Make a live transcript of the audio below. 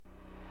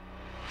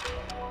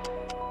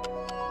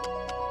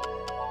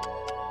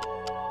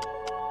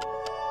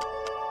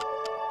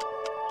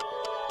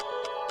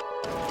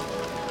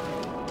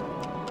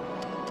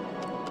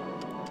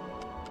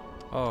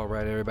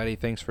right, everybody.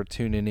 Thanks for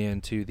tuning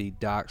in to the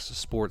Docs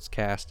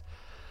Sportscast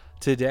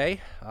today.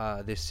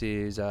 This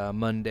is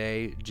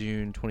Monday,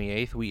 June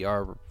 28th. We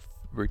are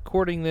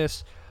recording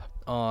this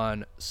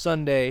on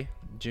Sunday,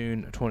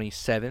 June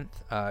 27th.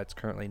 It's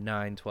currently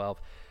 9:12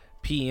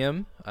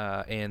 p.m.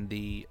 And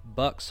the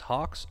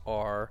Bucks-Hawks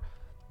are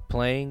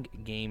playing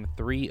Game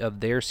 3 of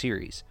their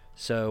series.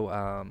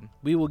 So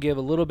we will give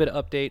a little bit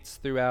of updates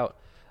throughout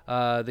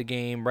the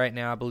game. Right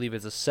now, I believe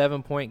it's a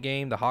 7-point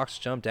game. The Hawks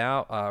jumped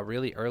out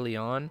really early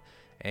on,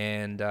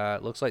 and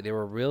it looks like they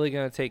were really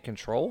going to take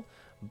control.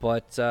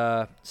 But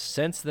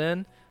since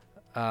then,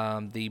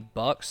 the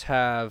Bucks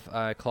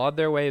have clawed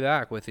their way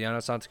back with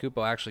Giannis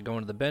Antetokounmpo actually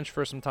going to the bench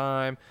for some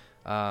time.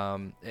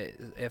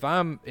 If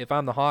I'm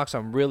the Hawks,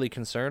 I'm really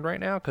concerned right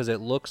now because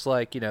it looks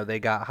like they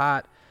got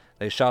hot,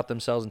 they shot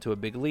themselves into a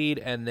big lead,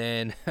 and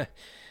then.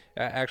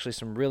 Actually,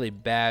 some really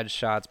bad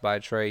shots by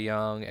Trae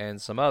Young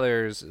and some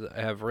others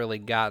have really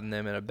gotten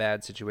them in a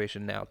bad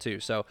situation now, too.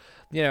 So,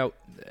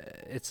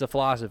 it's the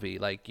philosophy.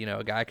 Like,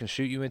 a guy can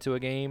shoot you into a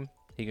game.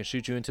 He can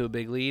shoot you into a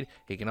big lead.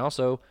 He can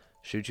also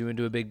shoot you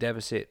into a big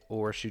deficit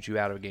or shoot you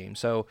out of a game.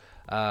 So,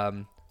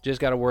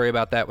 just got to worry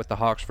about that with the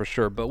Hawks for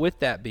sure. But with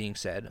that being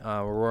said,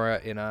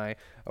 Aurora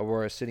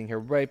is sitting here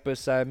right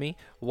beside me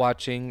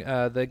watching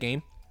the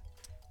game.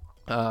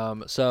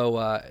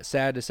 So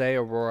sad to say,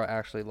 Aurora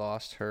actually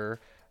lost her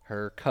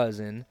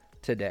cousin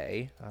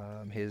today.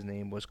 His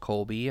name was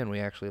Colby, and we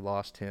actually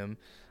lost him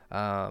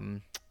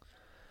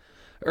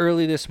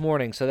early this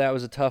morning. So that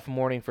was a tough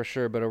morning for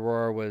sure, but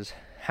Aurora was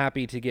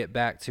happy to get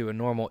back to a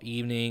normal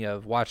evening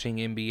of watching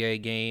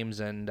NBA games,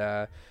 and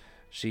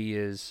she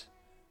is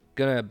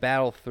going to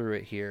battle through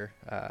it here,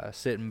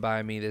 sitting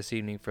by me this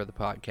evening for the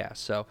podcast.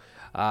 So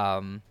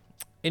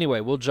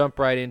anyway, we'll jump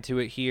right into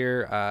it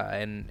here,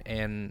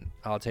 and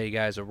I'll tell you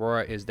guys,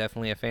 Aurora is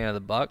definitely a fan of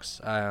the Bucks.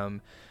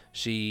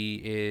 She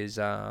is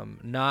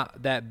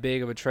not that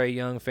big of a Trae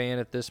Young fan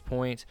at this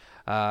point.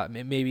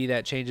 Maybe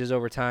that changes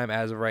over time.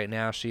 As of right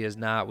now, she is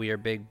not. We are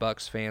big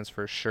Bucks fans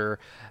for sure.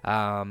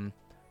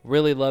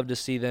 Really love to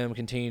see them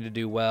continue to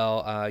do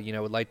well.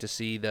 Would like to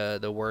see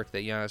the work that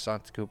Giannis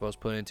Antetokounmpo's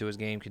put into his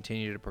game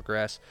continue to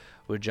progress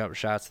with jump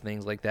shots and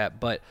things like that.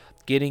 But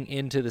getting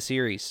into the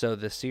series, so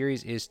the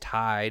series is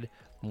tied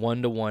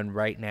 1-1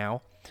 right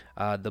now.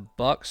 The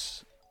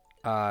Bucks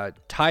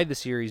tied the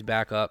series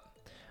back up.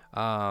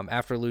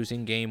 After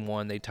losing game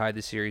 1, they tied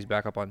the series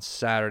back up on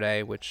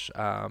Saturday,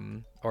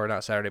 or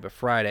not Saturday, but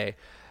Friday.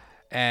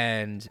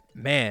 And,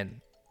 man,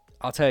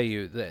 I'll tell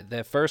you,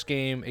 the first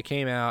game, it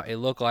came out, it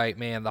looked like,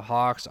 man, the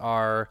Hawks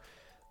are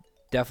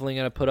definitely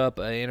going to put up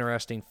an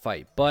interesting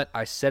fight. But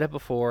I said it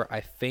before,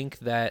 I think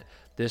that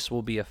this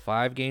will be a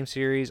 5-game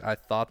series. I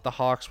thought the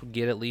Hawks would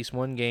get at least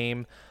one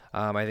game.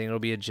 I think it'll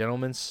be a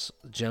gentleman's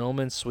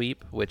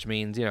sweep, which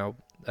means,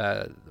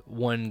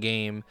 one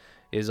game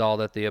is all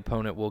that the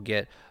opponent will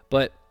get.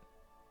 But,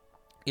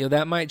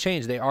 that might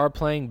change. They are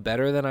playing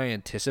better than I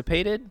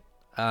anticipated,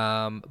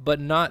 but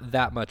not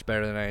that much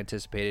better than I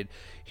anticipated.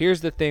 Here's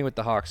the thing with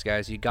the Hawks,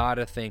 guys. You got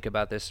to think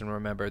about this and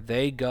remember,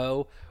 they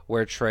go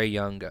where Trae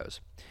Young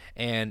goes.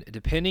 And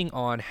depending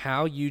on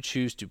how you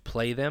choose to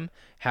play them,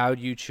 how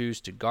you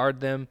choose to guard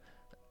them,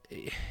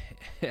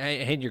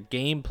 and your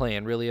game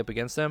plan really up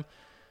against them,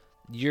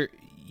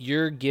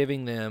 you're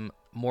giving them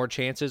more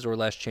chances or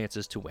less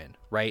chances to win,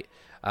 right?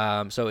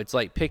 So it's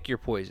like pick your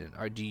poison.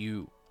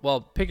 Or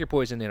pick your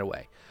poison in a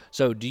way.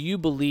 So do you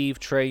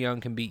believe Trae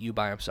Young can beat you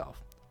by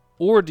himself?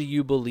 Or do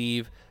you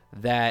believe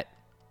that,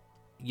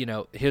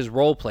 his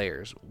role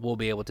players will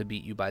be able to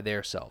beat you by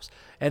themselves?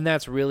 And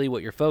that's really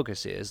what your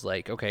focus is.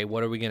 Like, okay,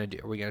 what are we going to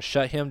do? Are we going to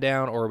shut him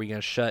down, or are we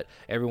going to shut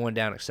everyone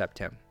down except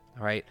him?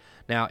 All right.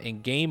 Now,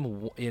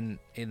 in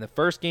the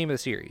first game of the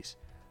series,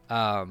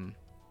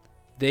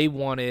 they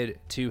wanted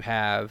to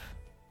have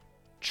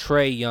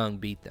Trae Young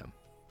beat them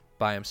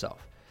by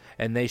himself.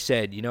 And they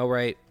said, we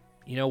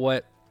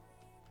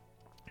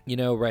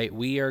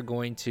are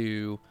going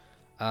to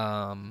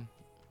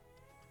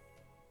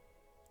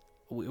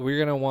we're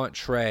going to want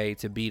Trae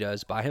to beat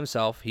us by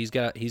himself. He's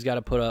got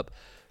to put up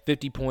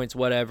 50 points,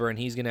 whatever, and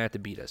he's going to have to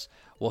beat us.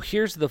 Well,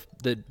 here's the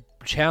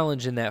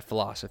challenge in that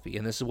philosophy,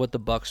 and this is what the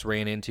Bucks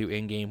ran into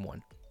in game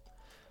 1.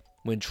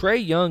 When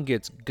Trae Young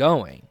gets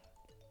going,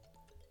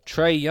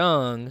 Trae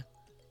Young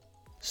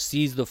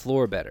sees the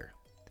floor better.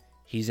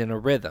 He's in a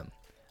rhythm.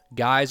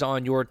 Guys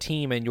on your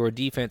team and your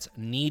defense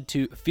need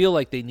to feel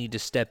like they need to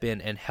step in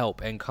and help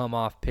and come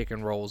off pick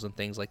and rolls and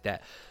things like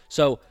that.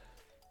 So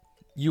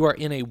you are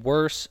in a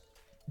worse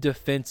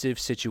defensive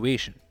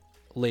situation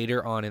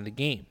later on in the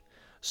game.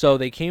 So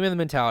they came in the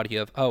mentality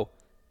of,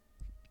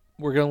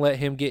 we're going to let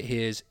him get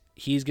his.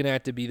 He's going to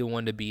have to be the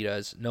one to beat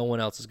us. No one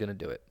else is going to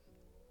do it.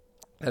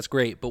 That's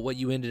great. But what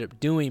you ended up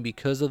doing,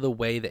 because of the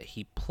way that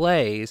he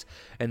plays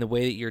and the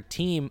way that your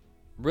team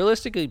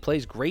realistically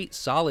plays great,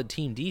 solid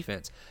team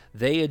defense,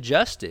 they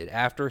adjusted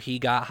after he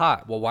got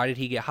hot. Well, why did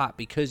he get hot?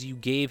 Because you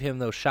gave him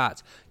those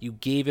shots. You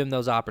gave him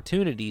those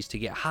opportunities to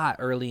get hot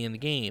early in the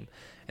game.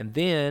 And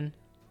then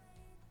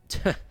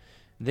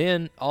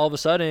Then all of a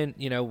sudden,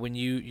 when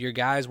your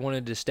guys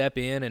wanted to step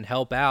in and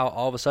help out,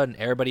 all of a sudden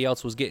everybody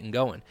else was getting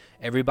going.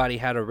 Everybody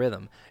had a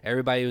rhythm.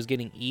 Everybody was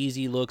getting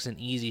easy looks and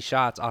easy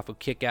shots off of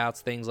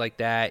kickouts, things like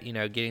that,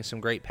 getting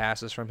some great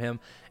passes from him.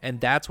 And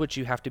that's what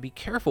you have to be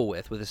careful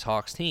with this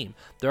Hawks team.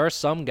 There are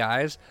some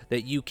guys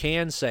that you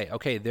can say,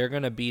 okay, they're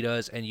going to beat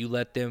us, and you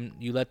let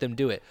them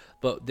do it.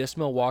 But this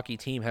Milwaukee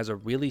team has a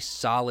really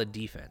solid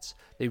defense.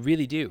 They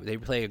really do. They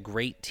play a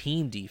great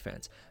team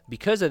defense.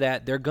 Because of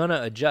that, they're going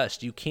to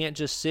adjust. You can't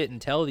just sit and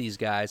tell these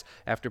guys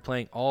after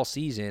playing all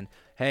season,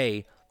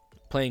 hey,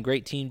 playing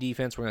great team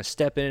defense, we're going to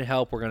step in and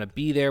help, we're going to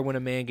be there when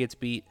a man gets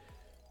beat,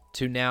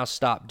 to now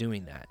stop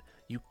doing that.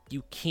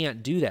 You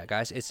can't do that,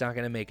 guys. It's not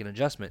going to make an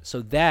adjustment.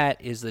 So that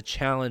is the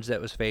challenge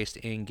that was faced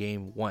in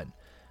Game 1,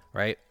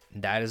 right?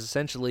 That is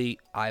essentially,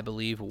 I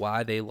believe,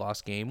 why they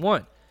lost Game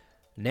 1.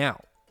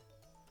 Now,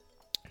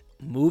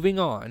 moving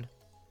on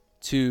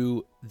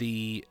to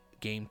the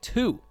Game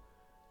 2.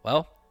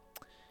 Well,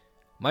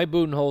 Mike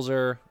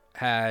Budenholzer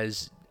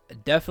has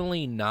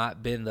definitely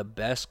not been the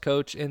best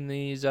coach in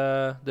this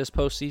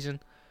postseason,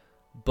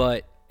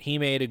 but he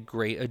made a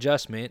great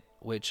adjustment,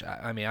 which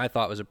I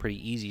thought was a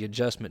pretty easy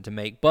adjustment to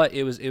make, but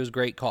it was a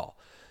great call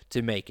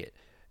to make it.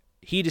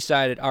 He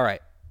decided, all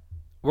right,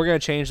 we're going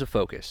to change the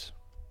focus,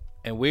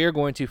 and we're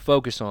going to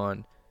focus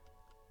on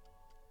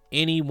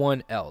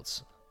anyone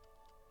else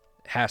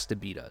has to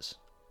beat us.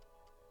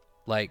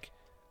 Like,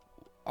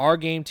 our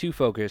Game 2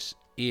 focus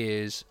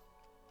is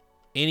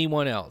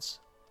anyone else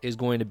is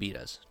going to beat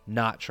us,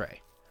 not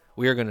Trey.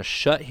 We are going to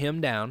shut him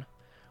down.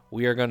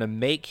 We are going to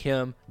make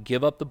him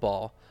give up the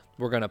ball.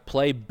 We're going to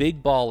play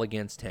big ball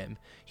against him.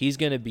 He's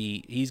going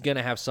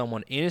to have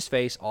someone in his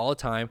face all the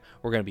time.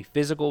 We're going to be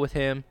physical with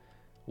him.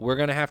 We're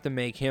going to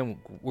make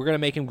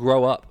him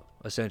grow up,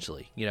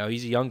 essentially.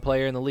 He's a young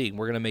player in the league.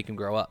 We're going to make him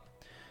grow up.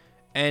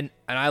 And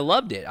I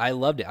loved it.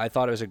 I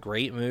thought it was a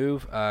great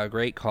move,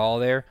 great call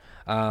there.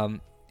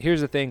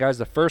 Here's the thing, guys.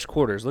 The first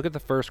quarters. Look at the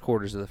first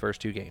quarters of the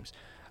first two games.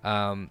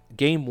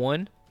 Game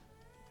 1,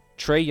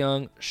 Trae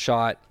Young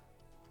shot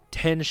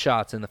 10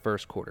 shots in the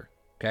first quarter.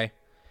 Okay.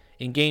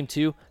 In Game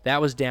 2, that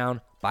was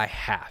down by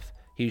half.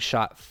 He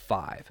shot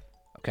 5.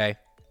 Okay.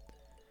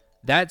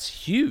 That's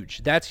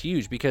huge. That's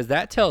huge because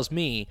that tells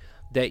me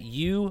that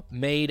you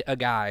made a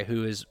guy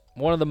who is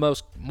one of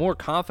the more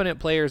confident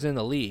players in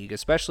the league,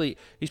 especially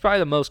he's probably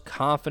the most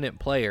confident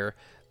player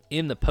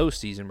in the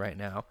postseason right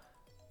now,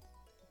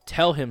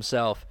 tell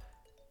himself,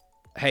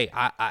 hey,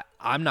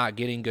 I'm not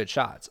getting good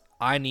shots.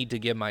 I need to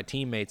get my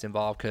teammates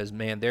involved because,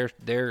 man,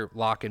 they're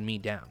locking me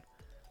down.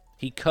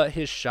 He cut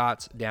his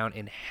shots down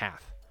in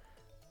half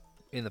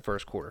in the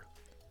first quarter.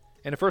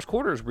 And the first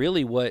quarter is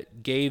really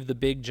what gave the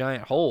big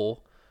giant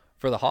hole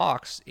for the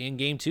Hawks in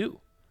Game 2.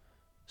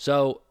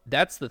 So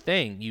that's the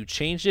thing. You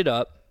changed it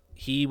up.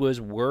 He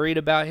was worried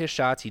about his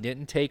shots. He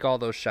didn't take all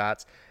those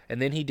shots,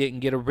 and then he didn't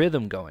get a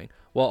rhythm going.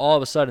 Well, all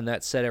of a sudden,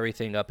 that set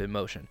everything up in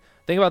motion.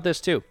 Think about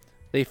this, too.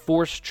 They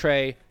forced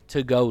Trey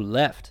to go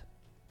left.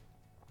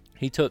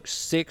 He took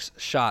 6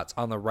 shots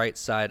on the right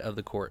side of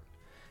the court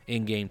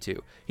in Game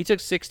 2. He took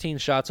 16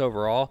 shots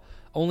overall,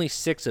 only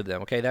 6 of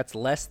them. Okay, that's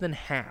less than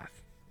half.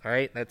 All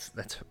right, that's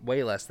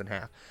way less than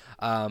half.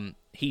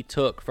 He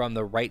took from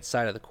the right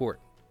side of the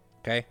court.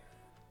 Okay,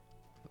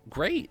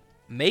 great.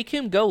 Make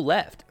him go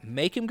left.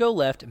 Make him go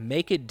left.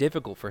 Make it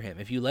difficult for him.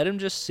 If you let him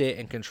just sit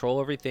and control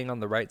everything on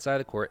the right side of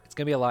the court, it's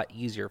going to be a lot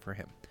easier for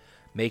him.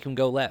 Make him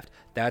go left.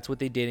 That's what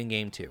they did in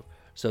Game 2.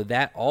 So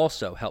that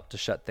also helped to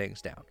shut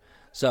things down.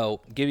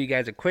 So give you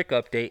guys a quick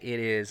update. It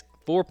is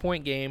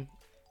 4-point game.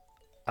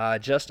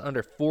 Just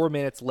under 4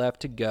 minutes left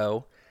to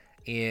go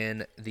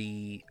in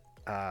the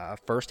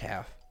first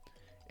half.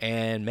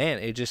 And, man,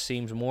 it just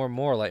seems more and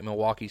more like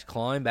Milwaukee's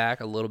clawing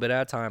back a little bit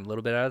at a time,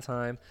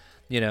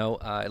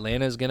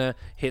 Atlanta's going to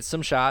hit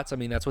some shots. I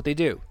mean, that's what they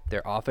do.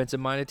 They're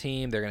offensive-minded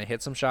team. They're going to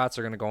hit some shots.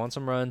 They're going to go on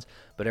some runs.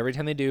 But every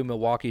time they do,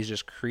 Milwaukee's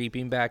just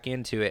creeping back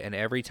into it. And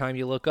every time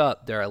you look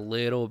up, they're a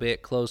little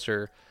bit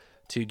closer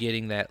to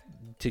getting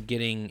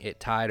it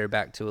tied or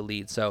back to a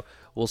lead. So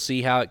we'll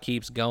see how it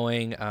keeps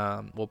going.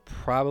 We'll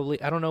probably,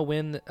 I don't know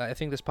when, I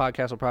think this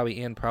podcast will probably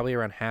end probably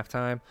around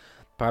halftime.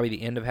 Probably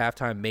the end of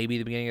halftime, maybe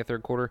the beginning of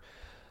third quarter.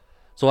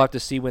 So we'll have to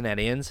see when that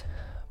ends.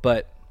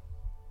 But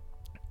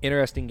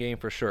interesting game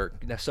for sure.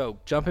 So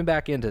jumping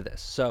back into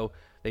this. So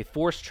they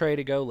forced Trey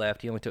to go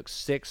left. He only took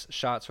 6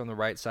 shots from the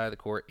right side of the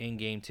court in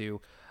Game 2.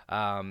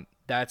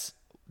 That's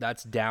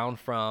down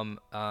from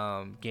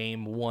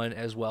Game 1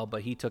 as well,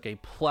 but he took a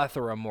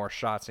plethora more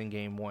shots in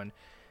Game 1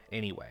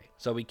 anyway.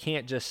 So we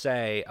can't just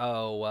say,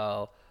 oh,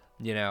 well,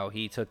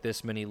 he took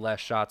this many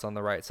less shots on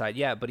the right side.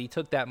 Yeah, but he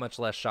took that much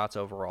less shots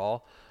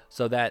overall.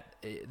 So that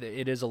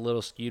it is a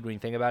little skewed when you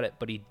think about it,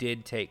 but he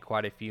did take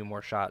quite a few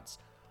less shots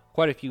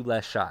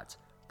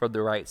from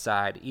the right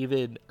side,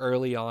 even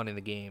early on in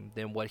the game,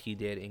 than what he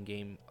did in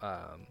Game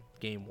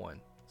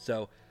 1.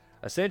 So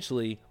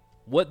essentially,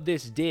 what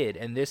this did,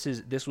 and this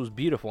was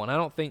beautiful, and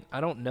I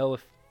don't know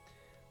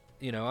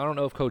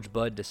if Coach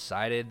Bud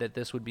decided that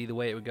this would be the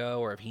way it would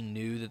go, or if he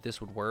knew that this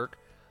would work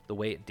the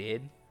way it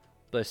did,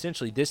 but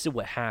essentially, this is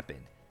what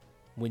happened.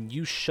 when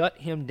you shut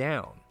him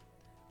down,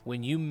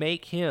 when you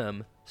make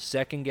him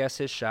second guess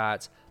his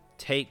shots,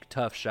 take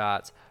tough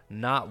shots,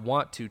 not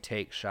want to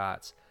take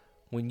shots,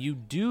 when you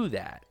do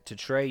that to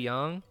Trae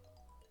Young,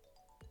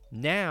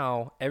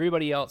 now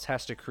everybody else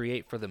has to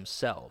create for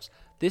themselves.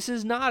 This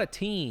is not a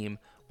team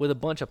with a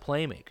bunch of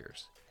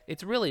playmakers.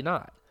 It's really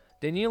not.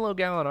 Danilo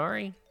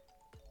Gallinari,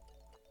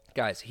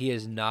 guys, he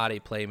is not a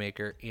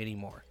playmaker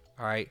anymore.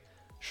 All right.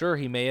 Sure,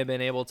 he may have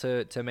been able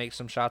to make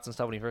some shots and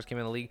stuff when he first came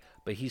in the league,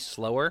 but he's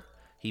slower.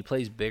 He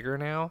plays bigger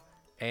now,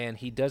 and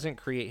he doesn't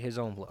create his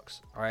own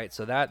looks. All right,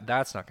 so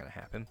that's not going to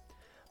happen.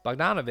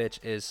 Bogdanovic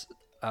is,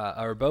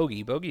 or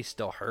Bogey. Bogey's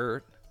still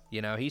hurt.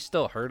 You know, he's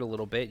still hurt a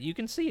little bit. You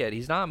can see it.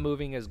 He's not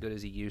moving as good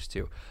as he used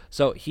to.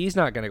 So he's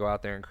not going to go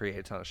out there and create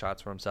a ton of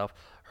shots for himself.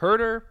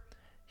 Herter,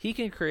 he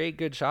can create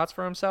good shots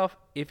for himself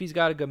if he's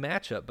got a good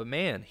matchup. But,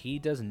 man, he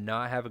does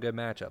not have a good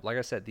matchup. Like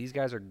I said, these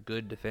guys are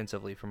good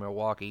defensively for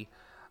Milwaukee.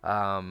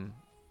 You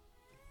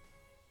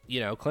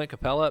know, Clint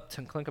Capella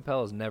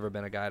has never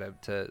been a guy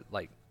to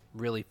like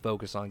really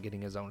focus on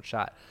getting his own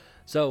shot.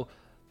 So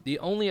the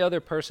only other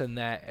person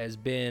that has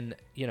been,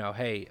 you know,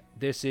 hey,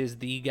 this is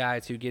the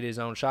guy to get his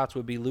own shots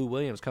would be Lou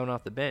Williams coming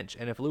off the bench.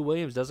 And if Lou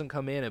Williams doesn't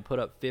come in and put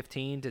up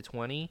 15 to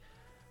 20,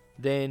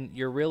 then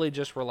you're really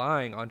just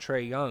relying on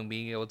Trae Young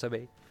being able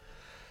to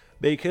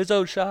make his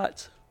own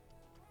shots.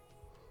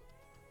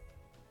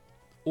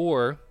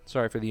 Or,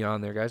 sorry for the yawn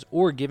there, guys,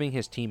 or giving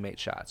his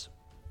teammates shots.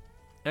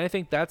 And I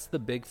think that's the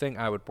big thing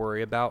I would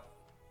worry about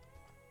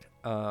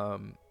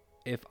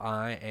if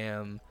I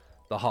am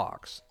the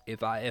Hawks.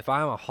 If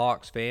I'm a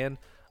Hawks fan,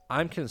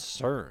 I'm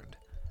concerned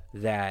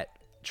that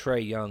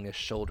Trae Young is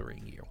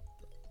shouldering you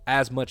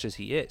as much as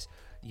he is.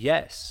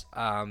 Yes,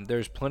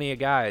 there's plenty of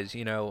guys,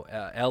 you know,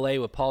 LA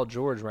with Paul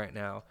George right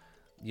now,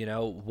 you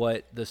know,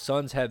 what the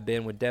Suns have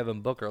been with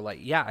Devin Booker. Like,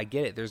 yeah, I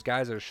get it. There's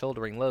guys that are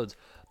shouldering loads,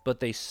 but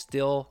they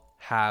still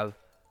have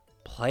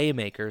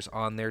playmakers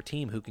on their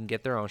team who can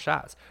get their own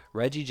shots.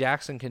 Reggie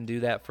Jackson can do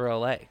that for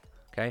LA.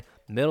 Okay,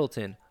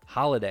 Middleton,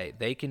 Holiday,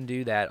 they can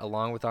do that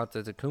along with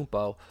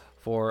Antetokounmpo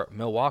for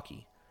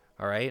Milwaukee.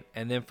 All right,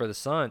 and then for the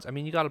Suns, I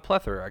mean, you got a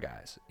plethora of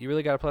guys. You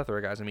really got a plethora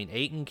of guys. I mean,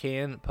 Ayton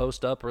can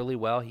post up really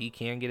well. He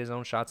can get his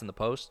own shots in the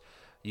post.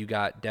 You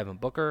got Devin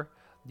Booker.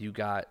 You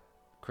got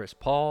Chris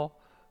Paul.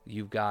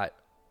 You've got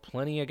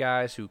plenty of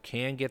guys who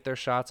can get their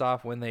shots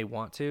off when they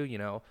want to. You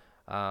know,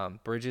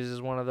 Bridges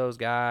is one of those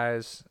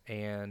guys,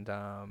 and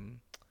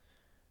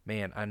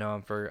man, I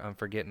know I'm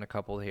forgetting a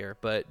couple here,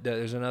 but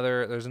there's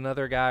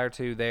another guy or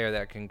two there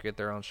that can get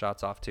their own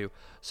shots off too.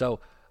 So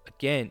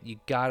again, you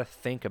got to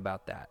think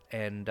about that,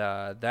 and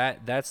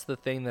that's the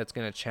thing that's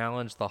going to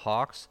challenge the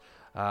Hawks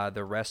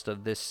the rest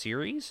of this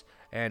series.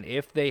 And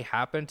if they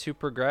happen to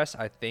progress,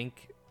 I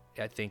think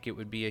it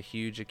would be a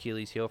huge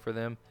Achilles heel for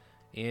them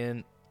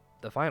in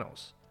the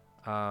finals.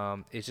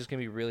 It's just going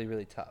to be really,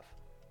 really tough,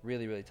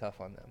 really, really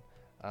tough on them.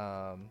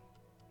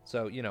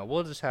 So, you know,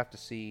 we'll just have to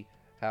see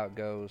how it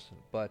goes,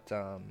 but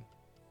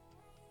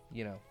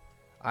you know,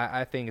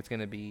 I think it's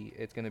gonna be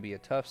a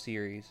tough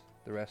series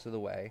the rest of the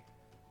way.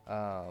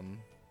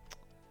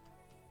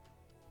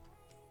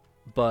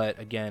 But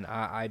again,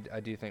 I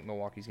do think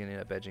Milwaukee's gonna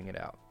end up edging it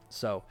out.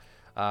 So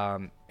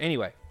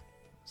anyway,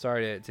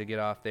 sorry to get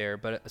off there,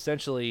 but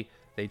essentially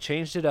they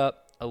changed it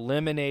up,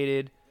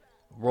 eliminated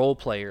role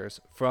players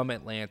from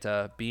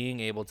Atlanta being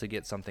able to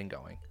get something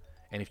going,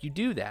 and if you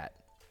do that,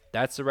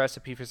 that's the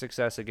recipe for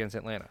success against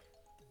Atlanta.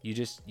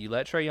 You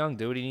let Trae Young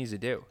do what he needs to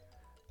do,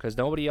 because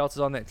nobody else is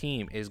on that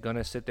team is going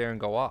to sit there and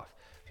go off.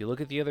 If you look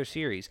at the other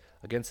series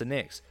against the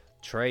Knicks,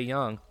 Trae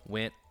Young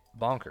went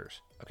bonkers,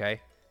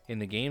 okay? In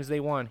the games they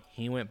won,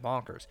 he went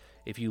bonkers.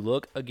 If you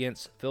look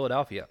against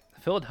Philadelphia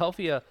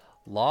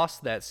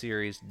lost that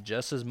series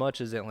just as much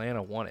as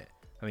Atlanta won it.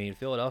 I mean,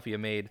 Philadelphia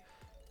made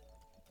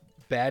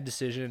bad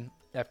decision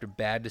after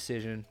bad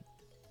decision,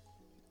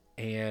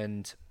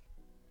 and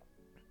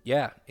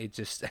yeah,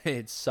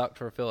 it sucked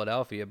for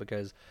Philadelphia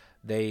because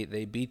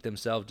they beat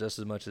themselves just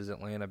as much as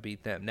Atlanta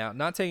beat them. Now,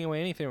 not taking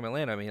away anything from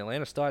Atlanta. I mean,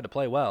 Atlanta still had to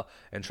play well,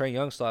 and Trae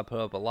Young still had to put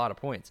up a lot of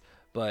points.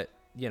 But,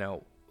 you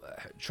know,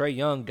 Trae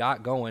Young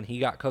got going. He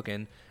got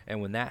cooking.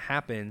 And when that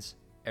happens,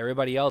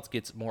 everybody else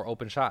gets more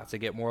open shots. They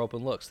get more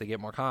open looks. They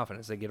get more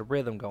confidence. They get a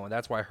rhythm going.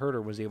 That's why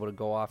Herter was able to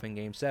go off in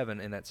Game 7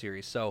 in that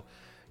series. So,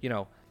 you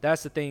know,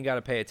 that's the thing you got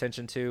to pay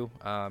attention to.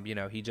 You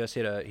know, he just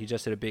hit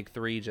a big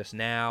three just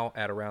now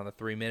at around the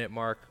 3-minute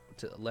mark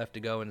left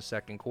to go in the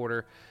second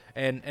quarter.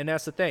 And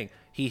that's the thing.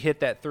 He hit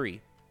that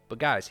three. But,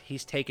 guys,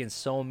 he's taken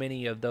so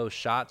many of those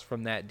shots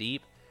from that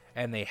deep,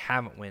 and they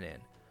haven't went in.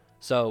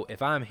 So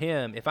if I'm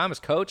his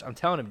coach, I'm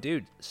telling him,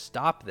 dude,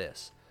 stop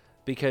this,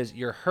 because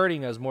you're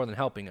hurting us more than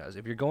helping us.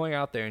 If you're going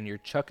out there and you're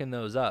chucking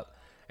those up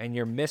and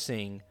you're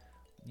missing,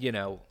 you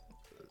know,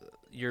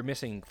 you're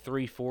missing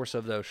 3/4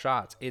 of those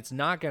shots, it's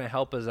not going to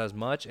help us as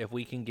much if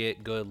we can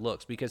get good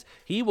looks, because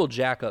he will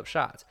jack up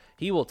shots.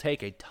 He will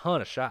take a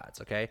ton of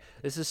shots, okay?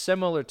 This is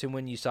similar to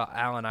when you saw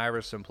Allen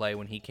Iverson play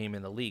when he came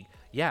in the league.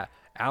 Yeah,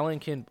 Allen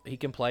can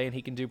play and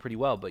he can do pretty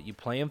well, but you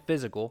play him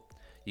physical,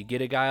 you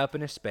get a guy up in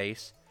his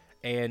space,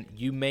 and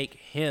you make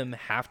him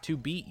have to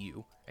beat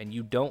you, and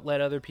you don't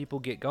let other people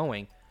get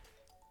going,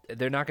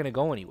 they're not going to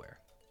go anywhere.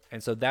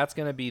 And so that's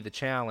going to be the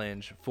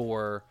challenge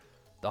for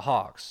the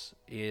Hawks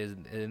is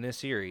in this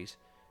series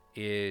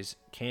is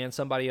can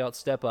somebody else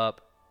step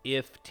up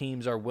if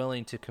teams are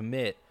willing to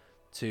commit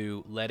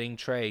to letting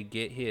Trae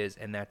get his,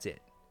 and that's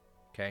it.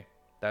 Okay?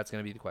 That's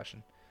going to be the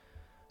question.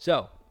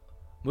 So,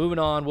 moving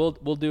on, we'll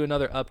do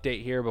another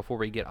update here before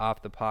we get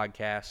off the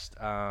podcast.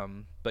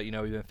 But, we've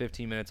been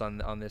 15 minutes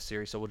on this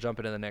series, so we'll jump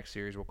into the next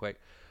series real quick.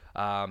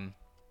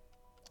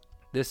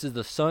 This is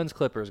the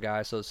Suns-Clippers,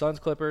 guys. So, the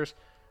Suns-Clippers,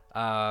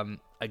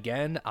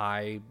 again,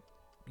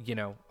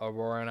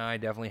 Aurora and I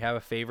definitely have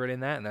a favorite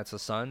in that, and that's the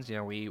Suns.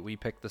 We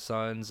picked the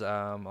Suns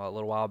a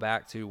little while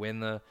back to win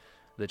the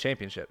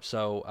championship.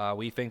 So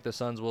we think the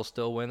Suns will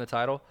still win the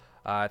title.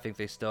 I think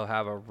they still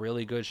have a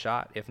really good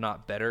shot, if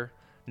not better,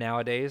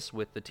 nowadays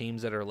with the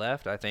teams that are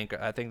left. I think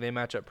they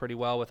match up pretty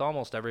well with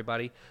almost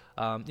everybody.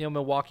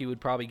 Milwaukee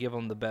would probably give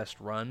them the best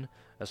run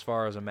as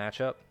far as a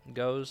matchup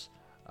goes.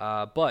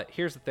 But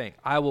here's the thing: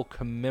 I will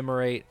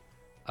commemorate,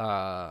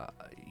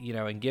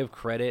 and give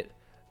credit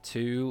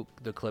to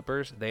the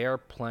Clippers. They are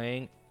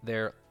playing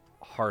their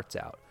hearts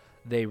out.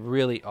 They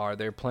really are.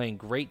 They're playing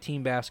great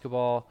team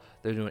basketball.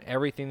 They're doing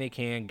everything they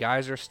can.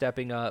 Guys are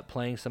stepping up,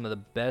 playing some of the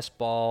best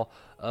ball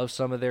of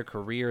some of their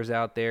careers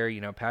out there.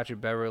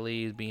 Patrick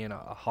Beverley is being a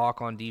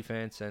hawk on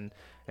defense and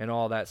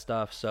all that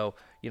stuff. So,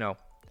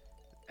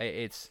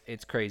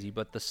 it's crazy.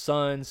 But the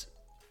Suns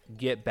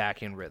get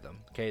back in rhythm.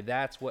 Okay,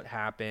 that's what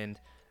happened.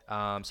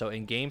 So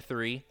in Game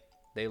 3,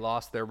 they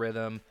lost their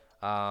rhythm.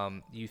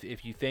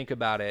 If you think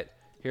about it,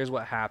 here's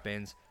what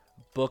happens.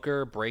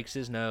 Booker breaks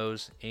his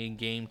nose in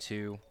Game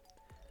 2.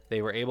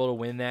 They were able to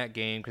win that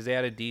game because they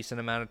had a decent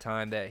amount of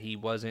time that he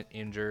wasn't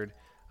injured.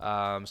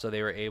 So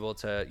they were able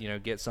to,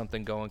 get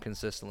something going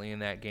consistently in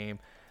that game.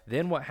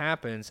 Then what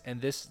happens,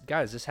 and this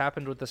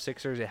happened with the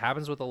Sixers. It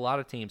happens with a lot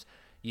of teams.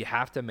 You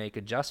have to make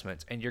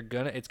adjustments, and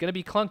it's gonna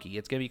be clunky.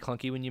 It's gonna be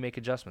clunky when you make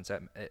adjustments.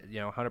 That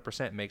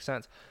 100% makes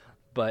sense.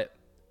 But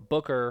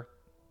Booker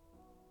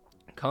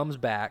comes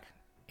back,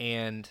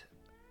 and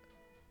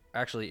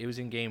actually, it was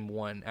in Game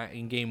 1.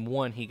 In Game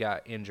 1, he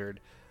got injured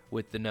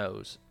with the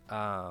nose,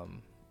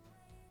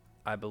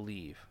 I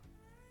believe.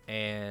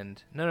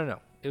 And no.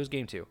 It was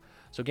Game 2.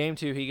 So Game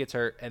 2, he gets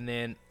hurt, and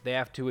then they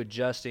have to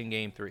adjust in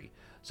Game 3.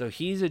 So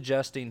he's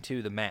adjusting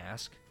to the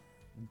mask.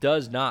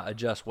 Does not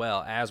adjust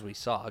well, as we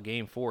saw.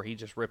 Game 4, he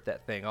just ripped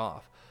that thing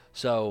off.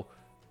 So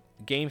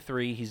Game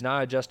 3, he's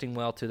not adjusting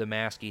well to the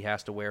mask he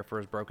has to wear for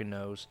his broken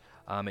nose.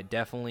 It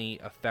definitely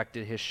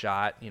affected his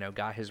shot,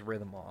 got his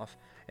rhythm off.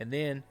 And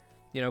then,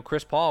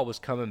 Chris Paul was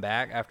coming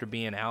back after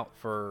being out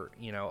for,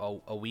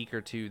 a week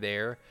or two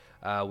there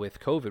with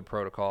COVID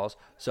protocols.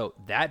 So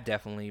that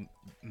definitely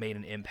made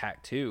an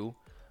impact too.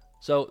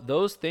 So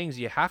those things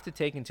you have to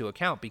take into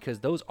account because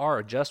those are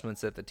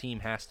adjustments that the team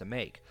has to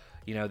make.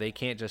 They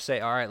can't just say,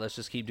 all right, let's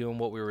just keep doing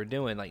what we were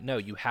doing. Like, no,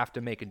 you have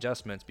to make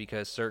adjustments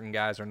because certain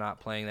guys are not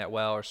playing that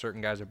well or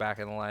certain guys are back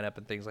in the lineup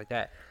and things like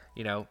that.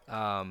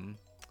 And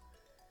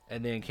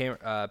then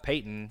Cameron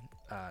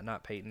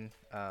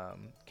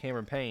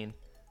Payne,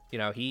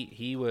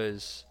 he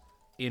was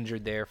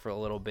injured there for a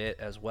little bit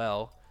as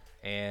well.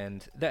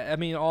 And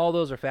all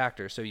those are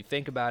factors. So you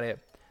think about it,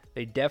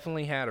 they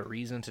definitely had a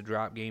reason to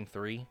drop Game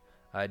 3.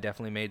 It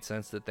definitely made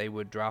sense that they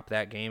would drop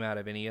that game out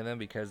of any of them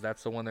because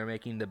that's the one they're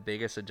making the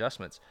biggest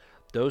adjustments.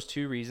 Those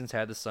two reasons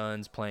had the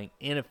Suns playing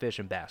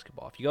inefficient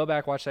basketball. If you go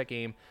back, watch that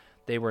game,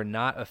 they were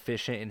not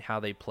efficient in how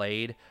they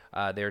played.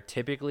 They're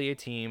typically a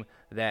team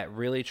that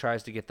really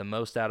tries to get the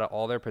most out of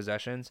all their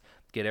possessions,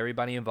 get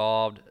everybody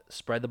involved,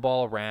 spread the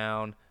ball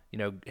around,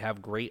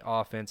 have great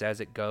offense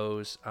as it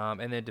goes.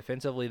 And then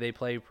defensively, they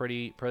play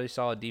pretty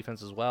solid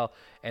defense as well.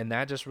 And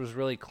that just was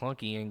really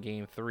clunky in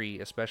Game 3,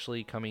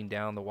 especially coming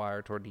down the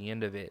wire toward the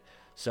end of it.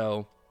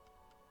 So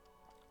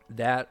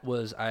that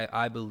was,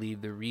 I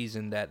believe, the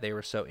reason that they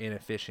were so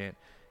inefficient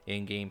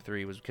in Game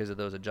 3 was because of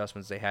those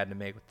adjustments they had to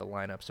make with the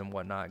lineups and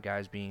whatnot,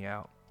 guys being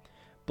out.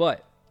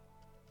 But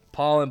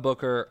Paul and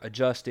Booker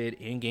adjusted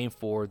in Game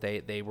 4.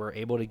 They were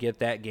able to get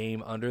that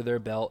game under their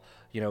belt.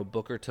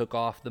 Booker took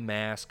off the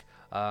mask.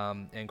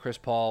 And Chris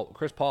Paul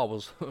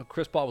was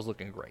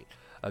looking great.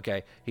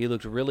 Okay, he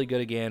looked really good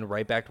again,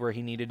 right back to where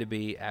he needed to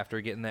be after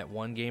getting that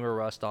one game of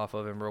rust off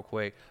of him real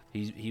quick.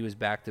 He was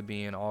back to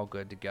being all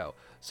good to go.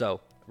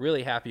 So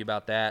really happy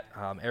about that.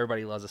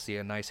 Everybody loves to see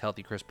a nice,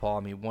 healthy Chris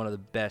Paul. One of the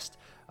best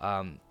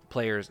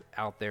players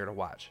out there to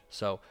watch.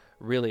 So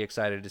really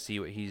excited to see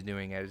what he's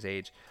doing at his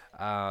age.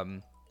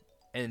 And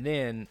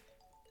then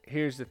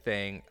here's the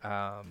thing.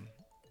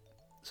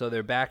 So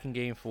they're back in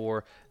Game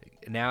 4.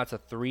 Now it's a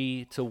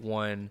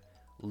 3-1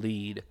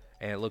 lead,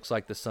 and it looks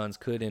like the Suns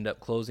could end up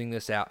closing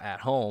this out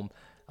at home,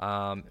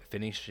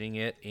 finishing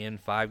it in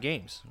 5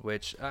 games,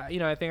 which, I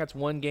think that's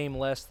 1 game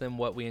less than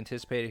what we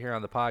anticipated here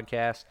on the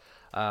podcast.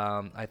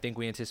 I think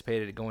we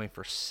anticipated it going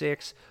for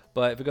 6,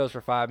 but if it goes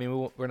for 5,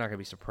 we're not going to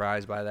be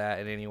surprised by that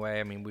in any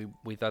way.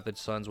 We thought the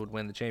Suns would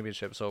win the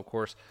championship, so of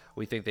course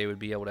we think they would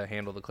be able to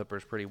handle the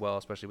Clippers pretty well,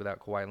 especially without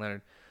Kawhi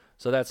Leonard.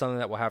 So that's something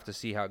that we'll have to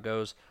see how it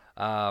goes.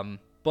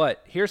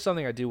 But here's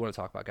something I do want to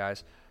talk about,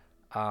 guys.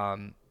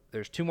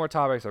 There's 2 more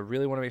topics I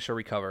really want to make sure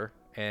we cover.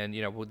 And,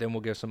 then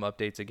we'll give some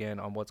updates again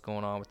on what's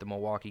going on with the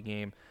Milwaukee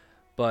game.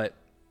 But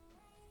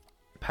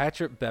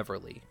Patrick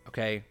Beverley,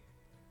 okay?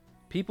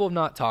 People have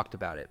not talked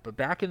about it. But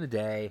back in the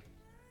day,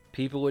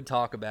 people would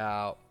talk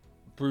about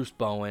Bruce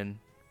Bowen.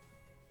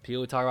 People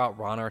would talk about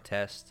Ron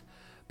Artest.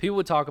 People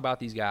would talk about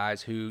these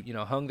guys who,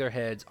 hung their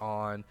heads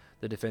on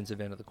the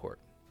defensive end of the court.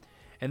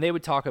 And they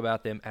would talk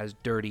about them as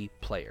dirty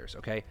players,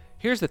 okay?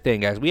 Here's the thing,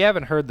 guys. We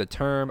haven't heard the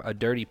term a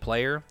dirty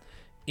player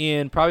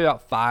in probably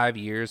about 5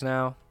 years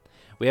now.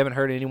 We haven't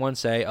heard anyone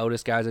say, oh,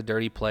 this guy's a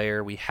dirty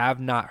player. We have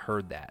not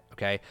heard that,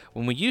 okay?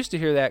 When we used to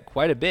hear that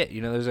quite a bit,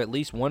 there's at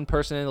least one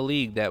person in the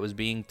league that was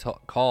being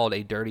called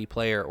a dirty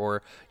player,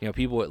 or,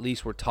 people at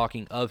least were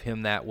talking of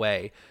him that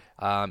way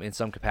in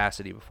some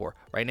capacity before.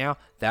 Right now,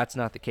 that's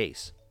not the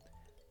case.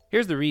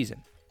 Here's the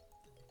reason.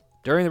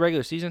 During the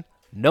regular season,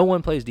 no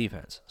one plays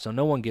defense, so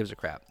no one gives a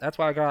crap. That's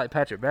why a guy like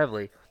Patrick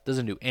Beverley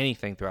doesn't do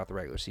anything throughout the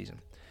regular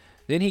season.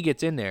 Then he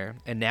gets in there,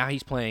 and now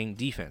he's playing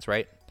defense,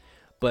 right?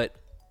 But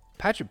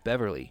Patrick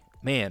Beverley,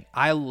 man,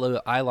 I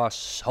lost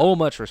so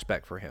much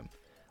respect for him.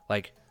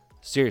 Like,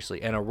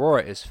 seriously. And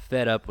Aurora is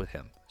fed up with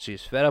him.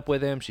 She's fed up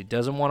with him. She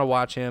doesn't want to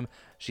watch him.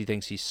 She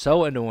thinks he's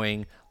so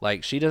annoying.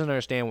 Like, she doesn't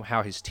understand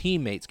how his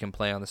teammates can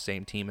play on the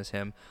same team as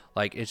him.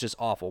 Like, it's just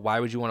awful.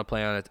 Why would you want to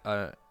play on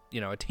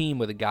a team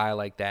with a guy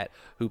like that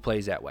who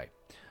plays that way?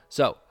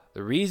 So,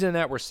 the reason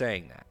that we're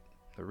saying that,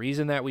 the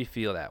reason that we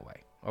feel that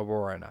way,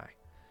 Aurora and I,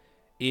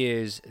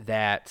 is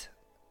that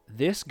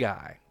this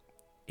guy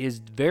is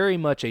very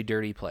much a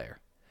dirty player.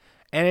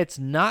 And it's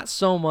not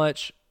so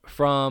much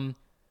from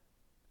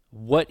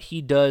what he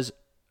does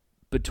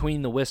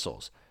between the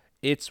whistles.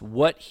 It's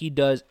what he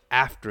does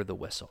after the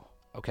whistle,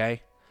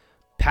 okay?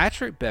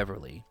 Patrick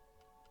Beverley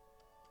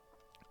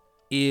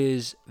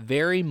is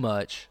very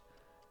much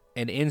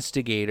an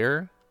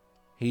instigator.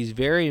 He's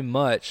very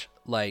much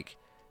like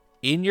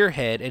in your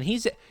head, and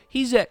he's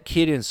that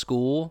kid in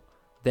school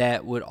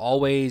that would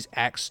always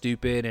act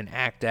stupid and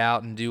act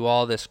out and do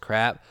all this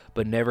crap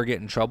but never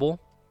get in trouble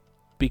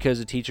because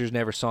the teachers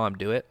never saw him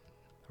do it,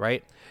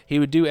 right? He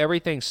would do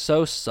everything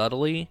so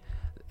subtly,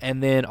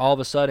 and then all of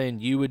a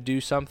sudden you would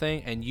do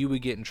something and you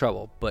would get in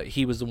trouble, but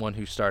he was the one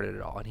who started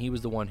it all, and he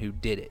was the one who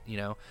did it,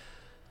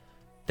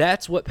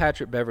 That's what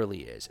Patrick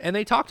Beverley is. And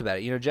they talked about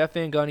it. Jeff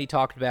Van Gundy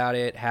talked about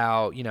it,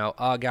 how,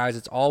 guys,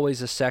 it's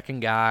always a second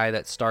guy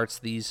that starts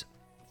these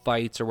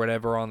fights or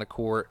whatever on the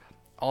court.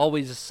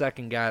 Always a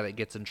second guy that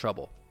gets in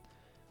trouble.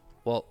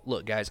 Well,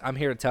 look, guys, I'm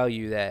here to tell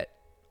you that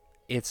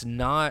it's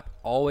not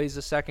always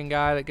the second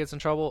guy that gets in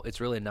trouble. It's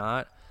really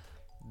not.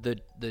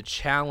 The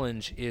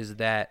challenge is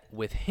that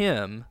with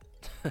him,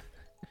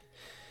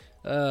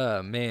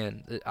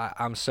 man,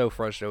 I'm so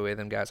frustrated with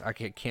him, guys. I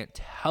can't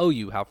tell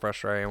you how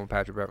frustrated I am with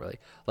Patrick Beverley.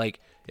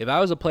 Like, if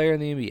I was a player in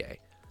the NBA,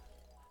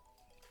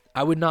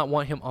 I would not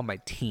want him on my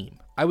team.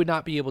 I would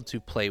not be able to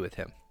play with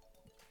him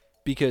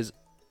because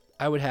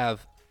I would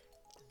have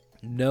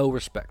no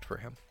respect for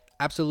him.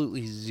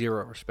 Absolutely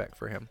zero respect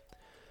for him.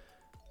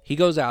 He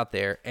goes out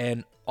there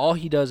and all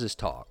he does is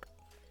talk.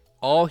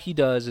 All he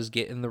does is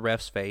get in the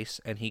ref's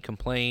face, and he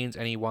complains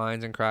and he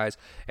whines and cries,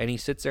 and he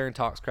sits there and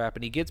talks crap,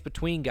 and he gets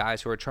between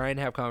guys who are trying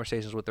to have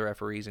conversations with the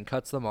referees and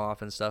cuts them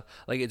off and stuff.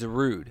 Like, it's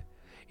rude.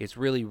 It's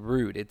really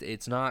rude.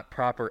 It's not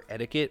proper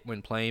etiquette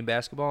when playing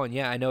basketball. And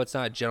yeah, I know it's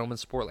not a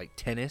gentleman's sport like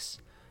tennis,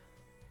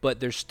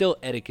 but there's still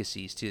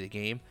etiquettes to the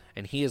game,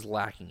 and he is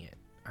lacking it,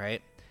 all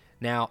right?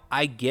 Now,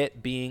 I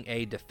get being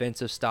a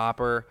defensive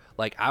stopper.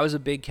 Like, I was a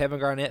big Kevin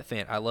Garnett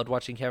fan. I loved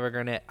watching Kevin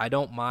Garnett. I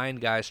don't mind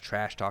guys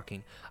trash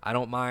talking. I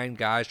don't mind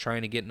guys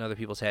trying to get in other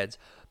people's heads.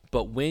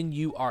 But when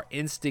you are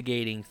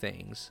instigating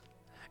things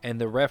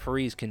and the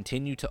referees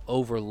continue to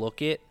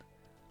overlook it,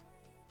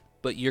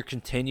 but you're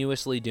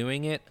continuously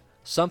doing it,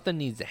 something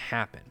needs to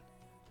happen,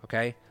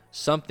 okay?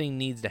 Something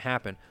needs to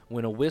happen.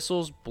 When a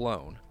whistle's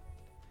blown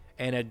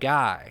and a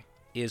guy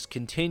is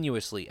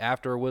continuously,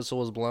 after a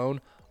whistle is blown,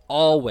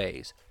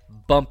 always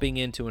bumping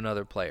into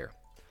another player,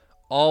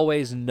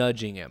 always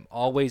nudging him,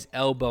 always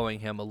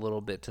elbowing him a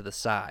little bit to the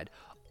side,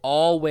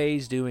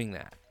 always doing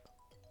that.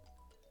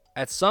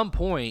 At some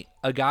point,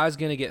 a guy's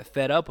going to get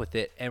fed up with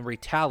it and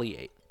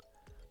retaliate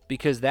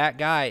because that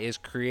guy is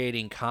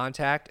creating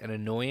contact and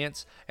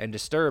annoyance and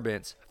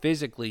disturbance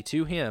physically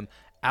to him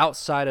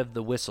outside of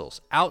the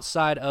whistles,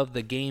 outside of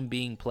the game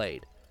being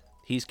played.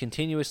 He's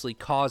continuously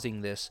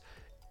causing this,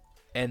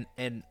 and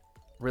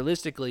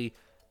realistically,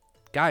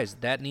 guys,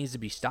 that needs to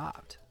be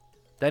stopped.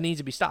 That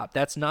needs to be stopped.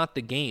 That's not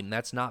the game.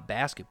 That's not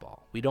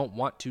basketball. We don't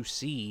want to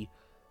see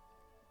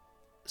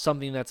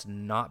something that's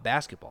not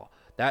basketball.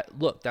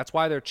 That's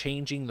why they're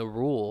changing the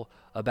rule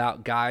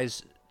about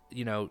guys,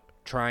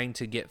 trying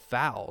to get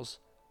fouls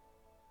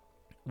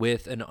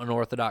with an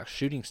unorthodox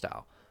shooting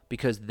style,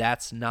 because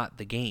that's not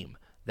the game.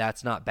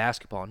 That's not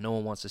basketball. No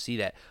one wants to see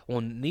that.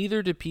 Well,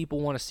 neither do people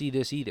want to see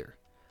this either.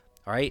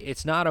 All right?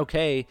 It's not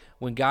okay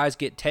when guys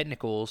get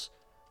technicals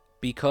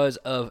because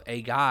of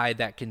a guy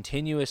that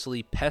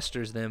continuously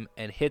pesters them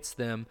and hits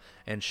them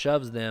and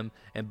shoves them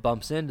and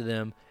bumps into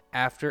them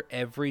after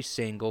every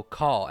single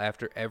call,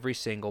 after every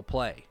single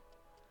play.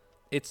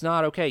 It's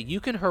not okay. You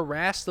can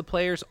harass the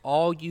players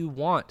all you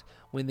want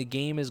when the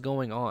game is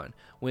going on.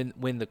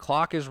 When the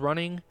clock is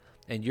running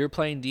and you're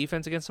playing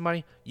defense against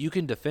somebody, you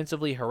can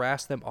defensively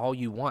harass them all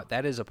you want.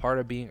 That is a part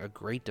of being a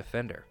great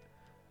defender.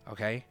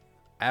 Okay?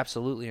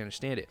 Absolutely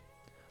understand it.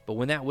 But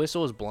when that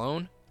whistle is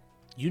blown,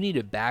 you need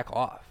to back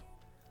off.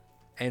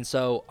 And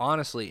so,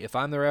 honestly, if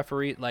I'm the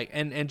referee,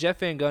 and Jeff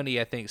Van Gundy,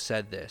 I think,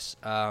 said this.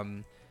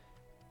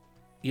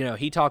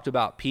 He talked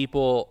about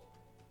people,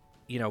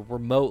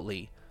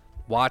 remotely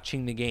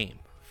watching the game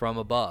from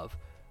above,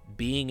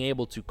 being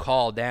able to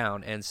call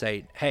down and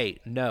say, hey,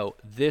 no,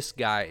 this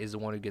guy is the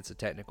one who gets a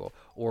technical,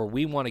 or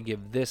we want to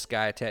give this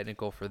guy a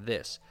technical for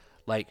this.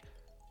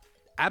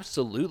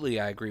 Absolutely,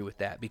 I agree with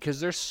that, because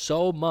there's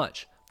so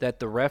much that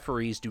the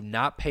referees do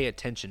not pay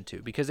attention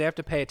to, because they have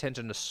to pay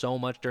attention to so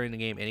much during the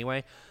game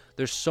anyway.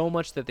 There's so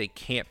much that they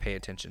can't pay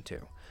attention to.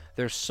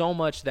 There's so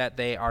much that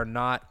they are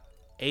not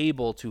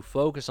able to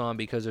focus on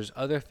because there's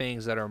other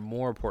things that are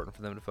more important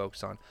for them to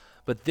focus on.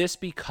 But this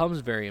becomes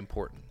very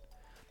important.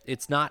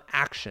 It's not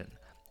action.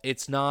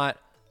 It's not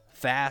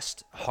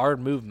fast,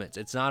 hard movements.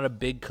 It's not a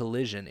big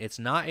collision. It's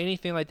not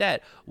anything like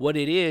that. What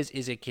it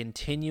is a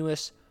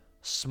continuous,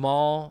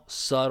 small,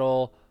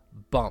 subtle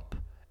bump,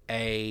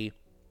 a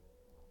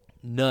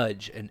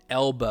nudge, an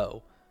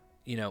elbow,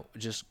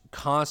 just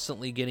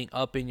constantly getting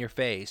up in your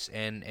face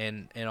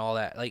and all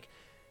that.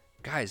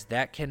 Guys,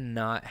 that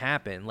cannot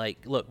happen.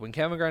 Look, when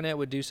Kevin Garnett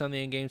would do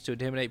something in games to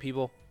intimidate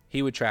people,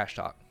 he would trash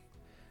talk.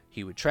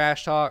 He would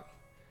talk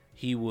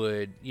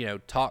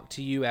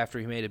to you after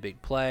he made a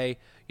big play.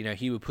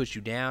 He would push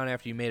you down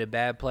after you made a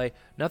bad play.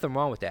 Nothing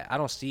wrong with that. I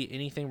don't see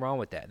anything wrong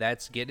with that.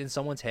 That's getting in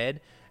someone's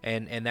head,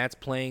 and that's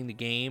playing the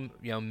game,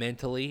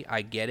 mentally.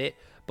 I get it.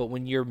 But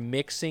when you're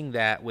mixing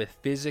that with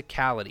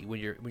physicality,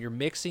 when you're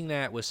mixing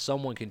that with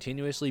someone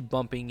continuously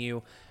bumping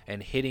you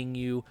and hitting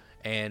you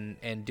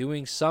and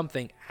doing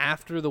something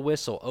after the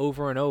whistle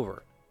over and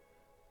over,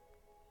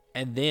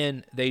 and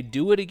then they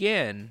do it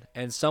again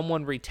and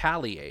someone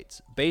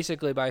retaliates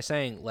basically by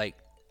saying,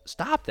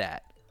 stop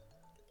that.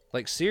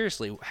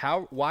 Seriously,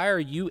 why are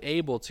you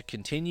able to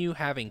continue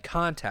having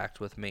contact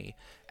with me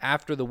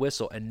after the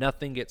whistle and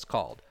nothing gets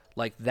called?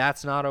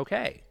 That's not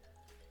okay.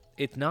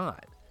 It's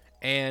not.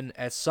 And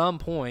at some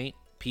point,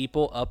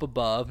 people up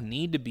above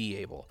need to be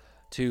able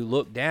to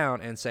look down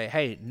and say,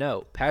 hey,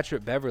 no,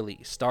 Patrick Beverley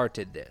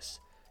started this.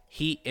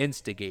 He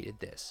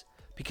instigated this.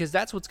 Because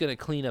that's what's going to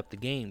clean up the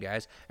game,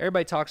 guys.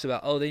 Everybody talks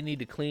about, they need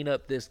to clean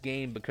up this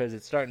game because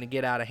it's starting to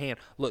get out of hand.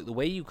 Look, the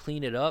way you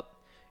clean it up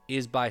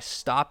is by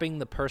stopping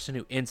the person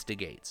who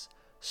instigates,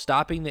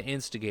 stopping the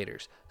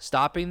instigators,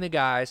 stopping the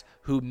guys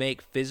who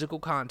make physical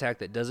contact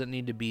that doesn't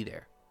need to be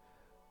there,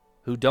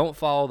 who don't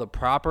follow the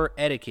proper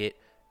etiquette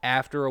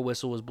after a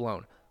whistle was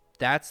blown.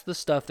 That's the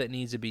stuff that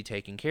needs to be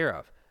taken care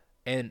of.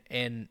 And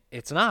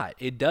it's not.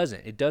 It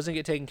doesn't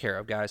get taken care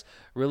of, guys.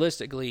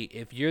 Realistically,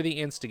 if you're the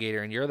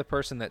instigator and you're the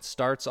person that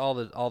starts all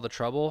the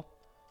trouble,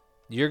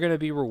 you're going to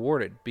be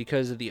rewarded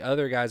because the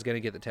other guy's going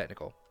to get the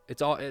technical.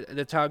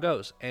 That's how it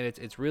goes, and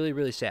it's really,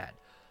 really sad.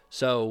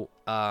 So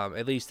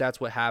at least that's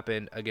what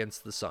happened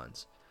against the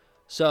Suns.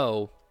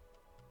 So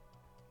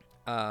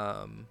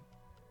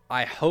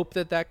I hope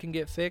that can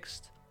get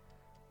fixed.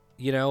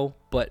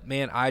 But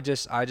man, I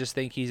just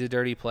think he's a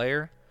dirty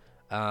player.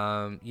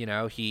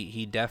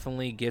 He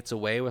definitely gets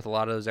away with a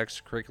lot of those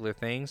extracurricular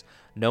things.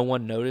 No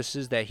one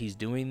notices that he's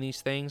doing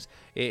these things.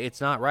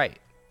 It's not right.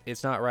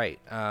 It's not right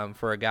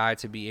for a guy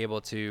to be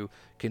able to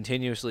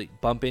continuously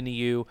bump into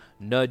you,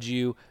 nudge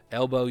you,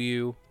 elbow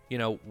you,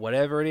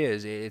 whatever it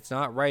is. It's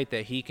not right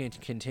that he can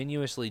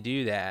continuously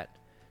do that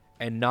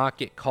and not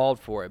get called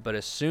for it. But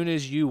as soon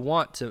as you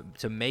want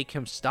to make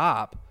him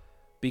stop,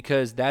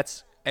 because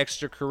that's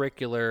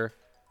extracurricular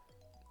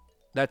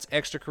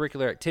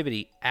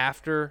activity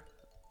after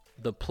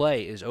the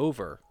play is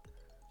over,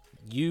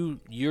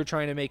 you're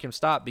trying to make him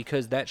stop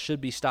because that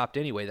should be stopped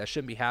anyway. That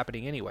shouldn't be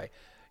happening anyway.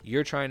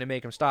 You're trying to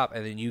make him stop,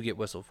 and then you get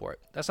whistled for it.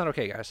 That's not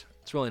okay, guys.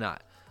 It's really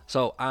not.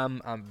 So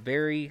I'm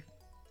very,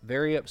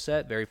 very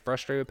upset, very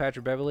frustrated with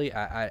Patrick Beverley.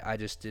 I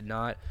just did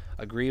not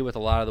agree with a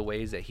lot of the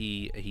ways that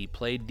he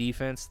played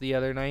defense the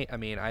other night. I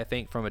mean, I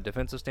think from a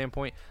defensive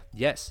standpoint,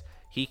 yes,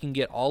 he can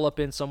get all up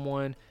in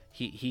someone.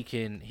 He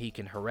can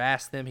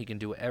harass them. He can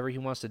do whatever he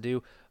wants to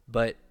do.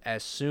 But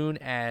as soon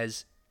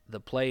as the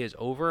play is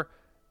over,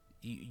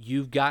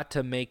 you've got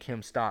to make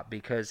him stop,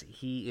 because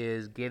he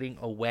is getting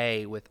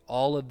away with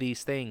all of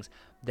these things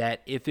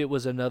that if it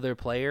was another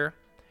player,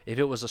 if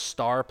it was a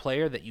star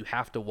player that you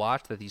have to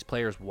watch, that these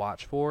players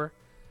watch for,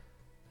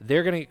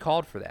 they're going to get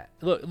called for that.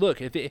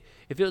 Look, if it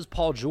was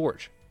Paul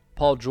George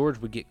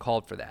would get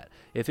called for that.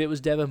 If it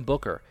was Devin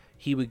Booker,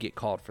 he would get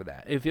called for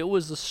that. If it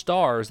was the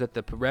stars that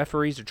the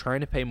referees are trying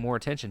to pay more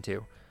attention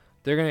to,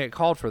 they're going to get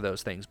called for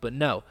those things. But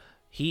no,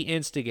 he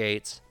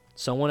instigates,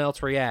 someone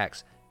else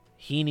reacts.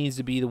 He needs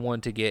to be the one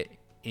to get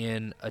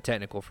in a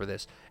technical for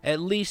this.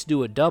 At least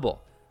do a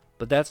double.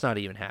 But that's not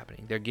even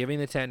happening. They're giving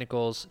the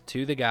technicals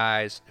to the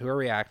guys who are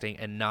reacting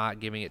and not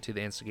giving it to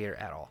the instigator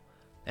at all.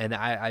 And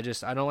I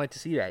don't like to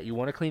see that. You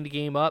want to clean the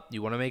game up.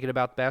 You want to make it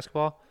about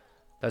basketball.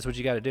 That's what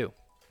you got to do.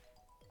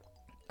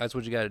 That's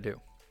what you got to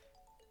do.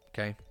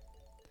 Okay?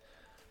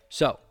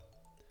 So,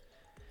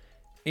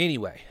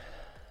 anyway,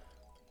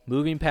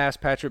 moving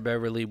past Patrick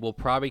Beverley, we'll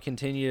probably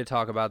continue to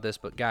talk about this.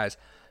 But, guys,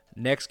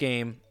 next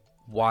game,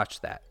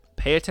 watch that.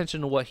 Pay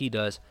attention to what he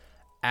does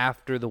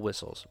after the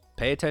whistles.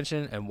 Pay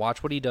attention and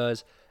watch what he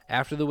does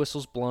after the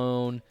whistle's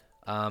blown.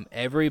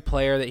 Every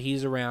player that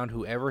he's around,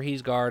 whoever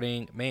he's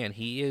guarding, man,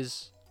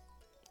 he's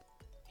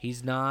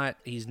not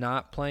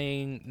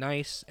playing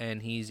nice,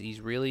 and he's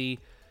really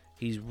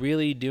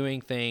doing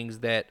things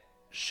that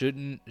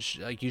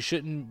you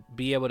shouldn't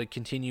be able to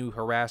continue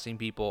harassing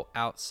people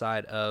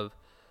outside of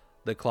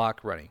the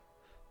clock running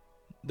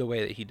the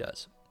way that he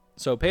does.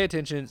 So pay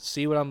attention,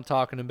 see what I'm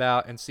talking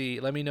about, and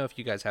let me know if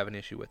you guys have an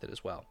issue with it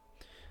as well.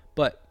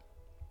 But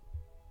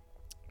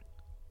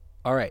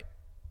all right,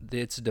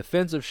 it's a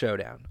defensive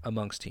showdown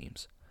amongst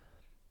teams.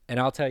 And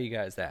I'll tell you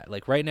guys that.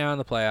 Like right now in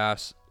the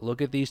playoffs,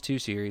 look at these two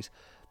series,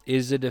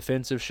 is a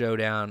defensive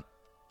showdown.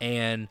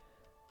 And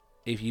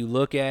if you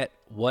look at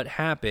what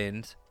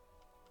happened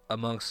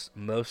amongst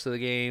most of the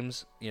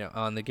games,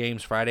 on the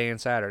games Friday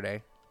and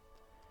Saturday,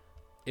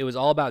 it was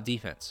all about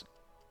defense.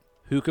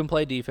 Who can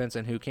play defense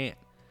and who can't?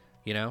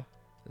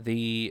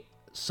 The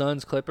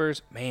Suns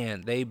Clippers,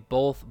 man, they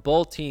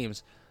both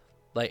teams,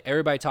 like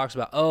everybody talks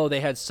about, oh,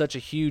 they had such a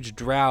huge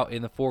drought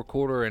in the fourth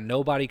quarter and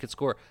nobody could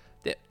score.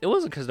 It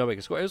wasn't because nobody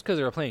could score. It was because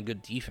they were playing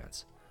good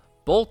defense.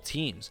 Both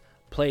teams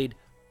played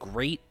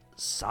great,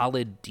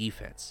 solid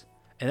defense.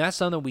 And that's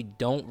something we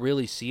don't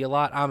really see a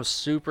lot. I'm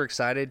super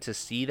excited to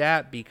see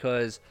that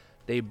because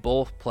they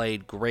both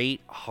played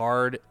great,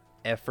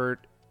 hard-efforted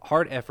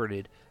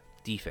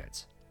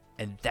defense.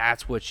 And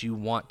that's what you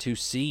want to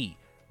see,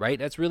 right?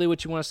 That's really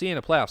what you want to see in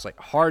the playoffs. Like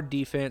hard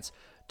defense,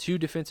 two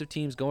defensive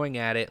teams going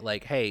at it.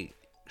 Like, hey,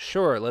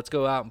 sure, let's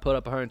go out and put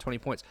up 120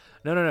 points.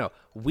 No.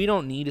 We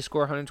don't need to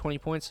score 120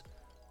 points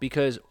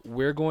because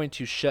we're going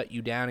to shut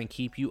you down and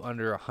keep you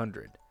under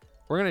 100.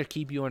 We're going to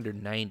keep you under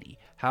 90.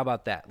 How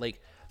about that? Like,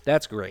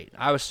 that's great.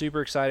 I was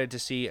super excited to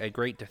see a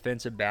great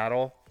defensive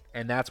battle,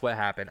 and that's what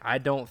happened. I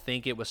don't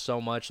think it was so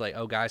much like,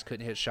 oh, guys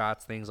couldn't hit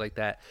shots, things like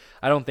that.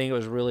 I don't think it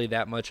was really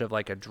that much of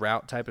like a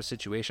drought type of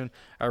situation.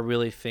 I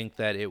really think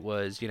that it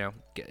was,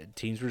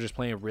 teams were just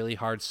playing really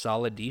hard,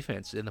 solid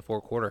defense in the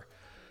fourth quarter.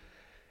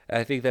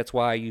 I think that's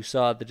why you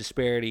saw the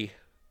disparity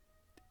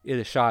in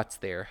the shots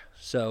there.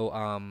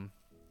 So,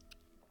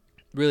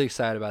 really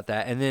excited about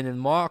that. And then in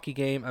the Milwaukee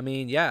game, I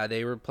mean, yeah,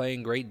 they were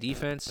playing great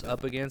defense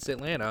up against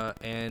Atlanta,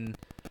 and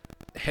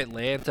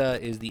Atlanta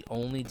is the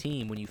only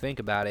team, when you think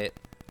about it,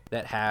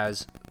 that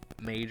has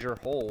major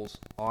holes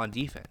on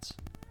defense.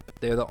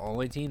 They're the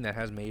only team that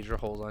has major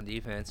holes on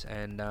defense.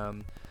 And,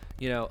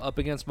 up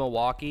against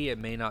Milwaukee, it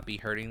may not be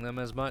hurting them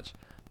as much.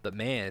 But,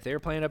 man, if they were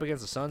playing up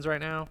against the Suns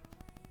right now,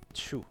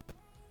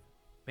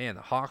 man,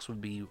 the Hawks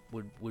would be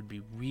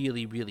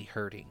really, really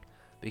hurting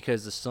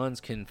because the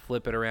Suns can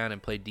flip it around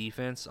and play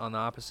defense on the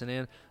opposite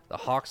end. The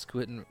Hawks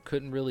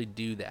couldn't really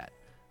do that.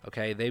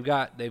 Okay, they've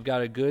got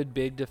a good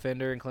big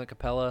defender in Clint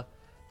Capella.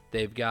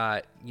 They've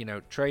got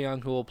Trae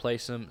Young, who will play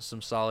some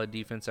solid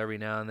defense every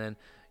now and then.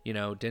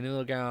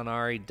 Danilo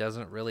Gallinari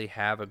doesn't really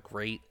have a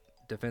great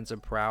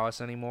defensive prowess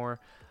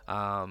anymore.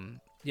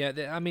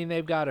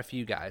 They've got a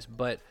few guys,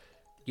 but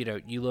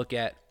you look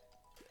at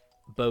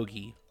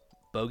Bogey.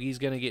 Bogey's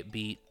going to get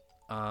beat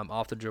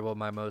off the dribble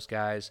by most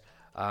guys.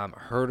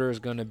 Herter is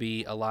going to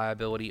be a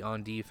liability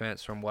on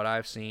defense from what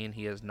I've seen.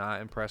 He has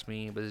not impressed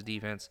me with his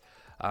defense.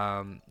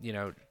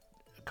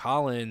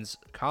 Collins,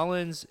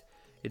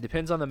 it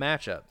depends on the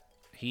matchup.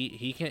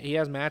 He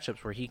has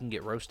matchups where he can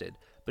get roasted,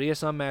 but he has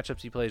some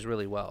matchups he plays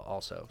really well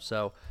also.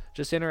 So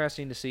just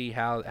interesting to see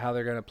how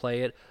they're going to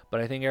play it,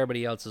 but I think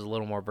everybody else is a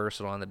little more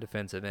versatile on the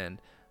defensive end.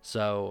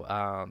 So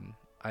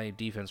I think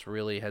defense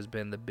really has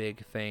been the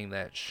big thing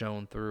that's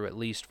shown through at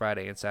least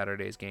Friday and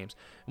Saturday's games.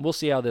 And we'll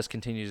see how this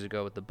continues to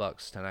go with the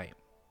Bucks tonight.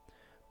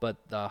 But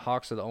the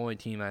Hawks are the only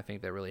team I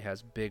think that really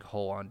has big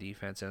hole on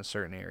defense in a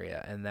certain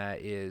area, and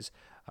that is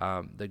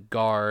the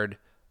guard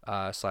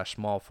 /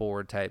 small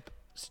forward type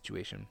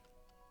situation.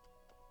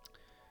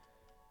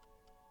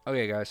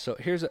 Okay, guys, so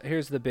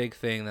here's the big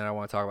thing that I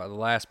want to talk about, the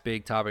last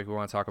big topic we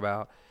want to talk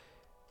about,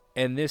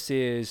 and this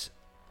is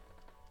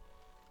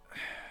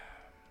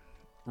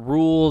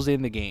rules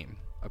in the game,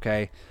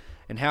 okay,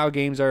 and how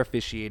games are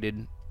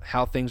officiated,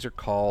 how things are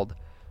called,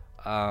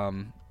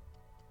 and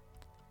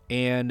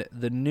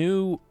the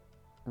new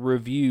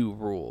review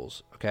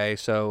rules, okay,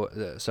 so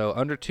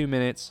under 2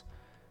 minutes,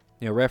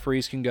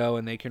 referees can go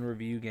and they can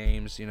review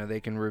games, they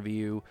can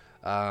review,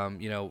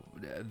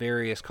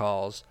 various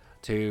calls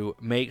to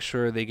make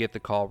sure they get the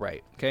call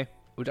right, okay,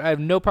 which I have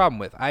no problem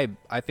with. I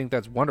think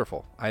that's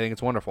wonderful. I think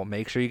it's wonderful.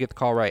 Make sure you get the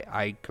call right.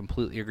 I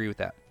completely agree with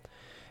that.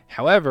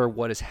 However,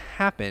 what has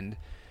happened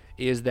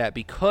is that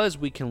because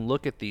we can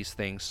look at these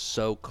things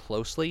so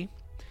closely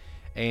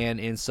and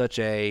in such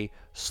a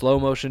slow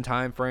motion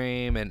time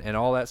frame and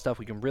all that stuff.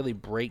 We can really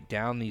break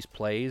down these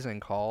plays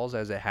and calls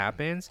as it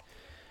happens.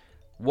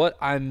 What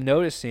I'm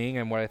noticing,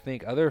 and what I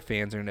think other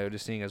fans are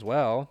noticing as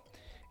well,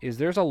 is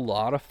there's a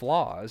lot of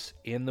flaws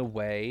in the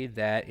way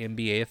that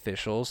NBA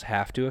officials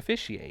have to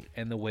officiate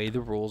and the way the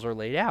rules are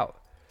laid out.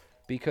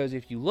 Because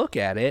if you look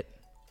at it,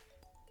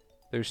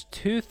 there's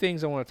two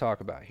things I want to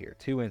talk about here,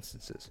 two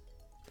instances.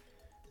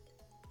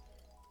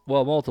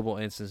 Well, multiple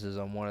instances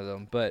on one of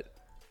them, but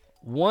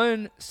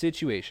one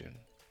situation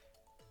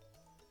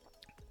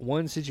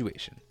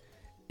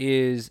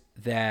is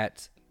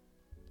that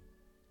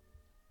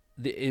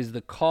is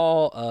the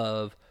call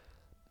of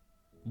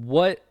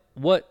what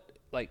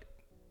like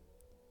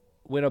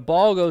when a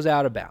ball goes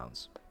out of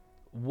bounds.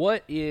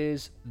 What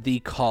is the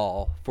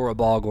call for a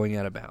ball going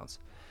out of bounds?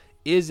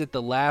 Is it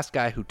the last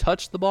guy who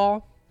touched the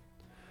ball,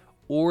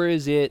 or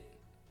is it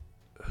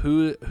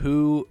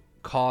who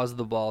caused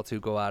the ball to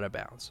go out of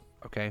bounds?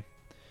 Okay.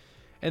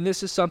 And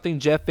this is something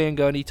Jeff Van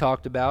Gundy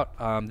talked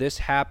about. This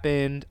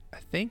happened, I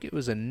think it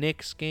was a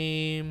Knicks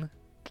game.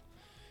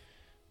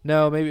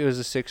 No, maybe it was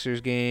a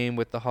Sixers game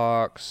with the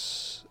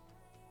Hawks.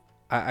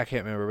 I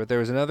can't remember, but there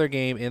was another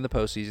game in the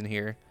postseason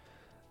here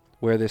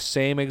where this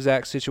same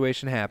exact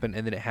situation happened,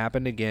 and then it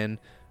happened again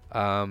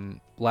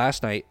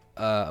last night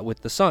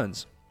with the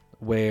Suns,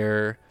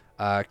 where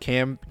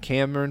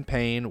Cameron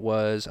Payne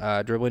was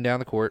dribbling down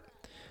the court.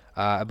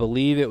 I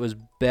believe it was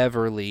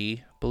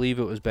Beverly.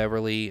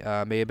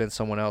 May have been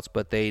someone else,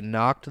 but they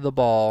knocked the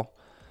ball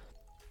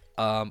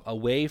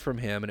away from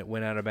him, and it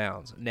went out of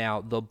bounds. Now,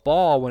 the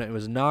ball, when it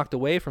was knocked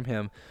away from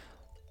him,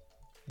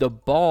 the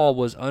ball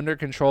was under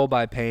control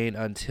by Payne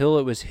until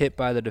it was hit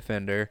by the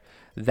defender.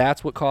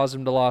 That's what caused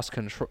him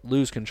to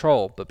lose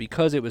control. But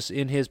because it was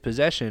in his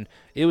possession,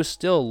 it was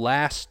still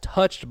last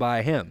touched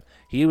by him.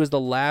 He was the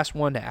last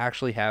one to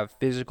actually have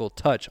physical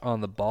touch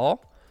on the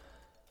ball.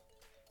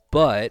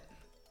 But,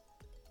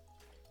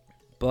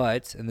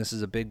 and this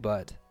is a big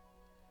but,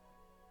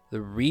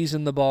 the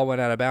reason the ball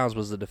went out of bounds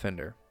was the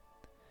defender.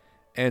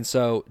 And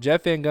so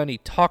Jeff Van Gundy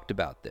talked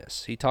about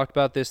this. He talked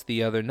about this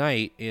the other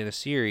night in a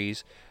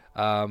series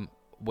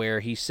where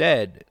he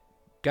said,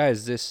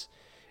 guys, it's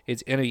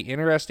going to be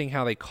interesting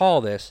how they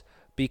call this,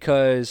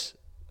 because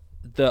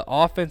the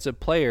offensive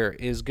player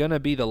is going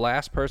to be the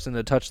last person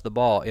to touch the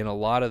ball in a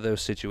lot of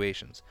those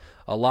situations.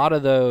 A lot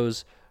of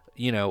those,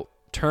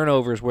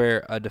 turnovers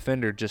where a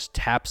defender just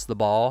taps the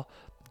ball,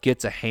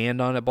 gets a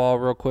hand on the ball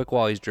real quick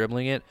while he's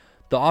dribbling it.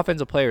 The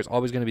offensive player is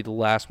always going to be the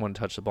last one to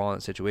touch the ball in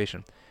that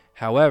situation.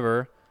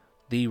 However,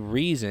 the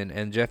reason,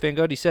 and Jeff Van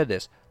Gundy said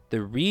this,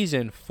 the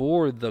reason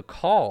the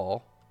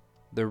call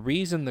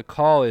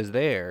is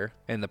there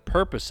and the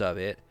purpose of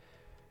it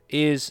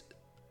is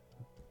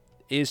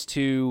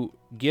to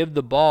give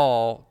the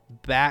ball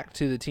back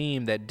to the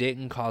team that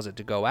didn't cause it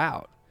to go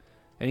out.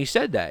 And he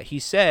said that. He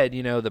said,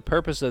 the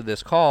purpose of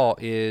this call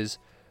is,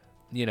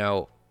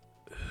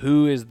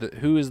 who is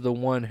the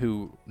one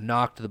who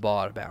knocked the ball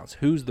out of bounds?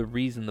 Who's the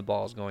reason the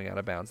ball is going out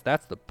of bounds?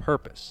 That's the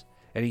purpose.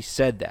 And he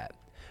said that.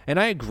 And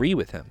I agree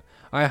with him.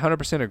 I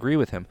 100% agree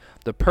with him.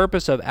 The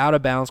purpose of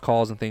out-of-bounds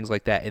calls and things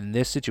like that in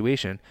this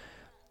situation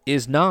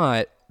is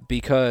not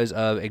because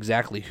of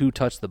exactly who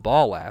touched the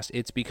ball last.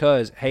 It's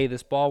because, hey,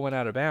 this ball went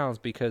out of bounds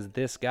because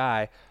this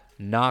guy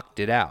knocked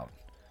it out.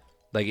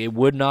 Like, it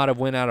would not have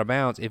went out of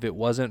bounds if it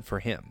wasn't for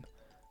him.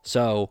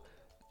 So,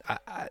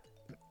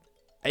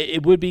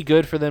 it would be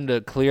good for them to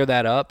clear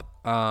that up.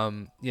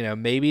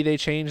 Maybe they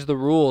change the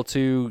rule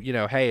to,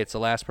 hey, it's the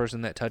last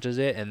person that touches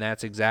it, and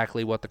that's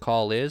exactly what the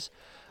call is.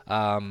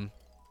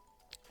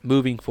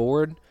 Moving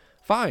forward,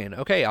 fine.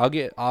 Okay,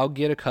 I'll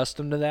get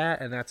accustomed to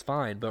that, and that's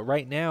fine. But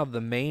right now,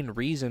 the main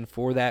reason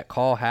for that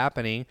call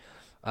happening,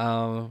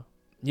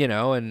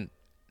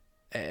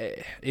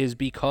 is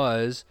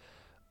because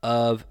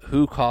of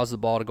who caused the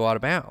ball to go out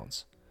of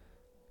bounds.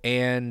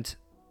 And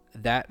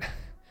that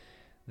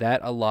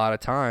a lot of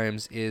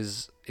times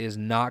is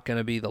not going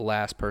to be the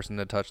last person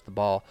to touch the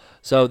ball.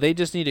 So they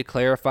just need to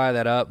clarify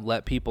that up,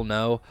 let people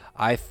know.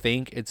 I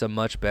think it's a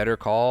much better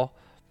call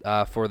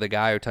for the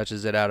guy who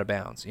touches it out of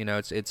bounds.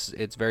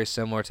 It's very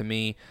similar to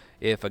me.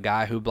 If a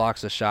guy who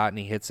blocks a shot and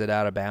he hits it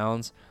out of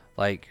bounds,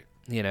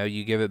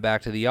 you give it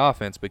back to the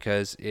offense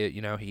because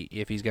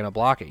if he's going to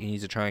block it, he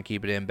needs to try and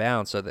keep it in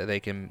bounds so that they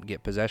can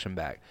get possession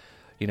back.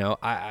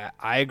 I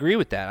agree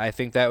with that. I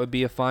think that would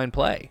be a fine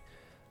play.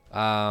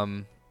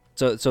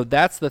 So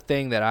that's the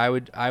thing that I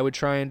would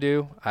try and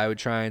do. I would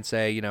try and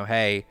say,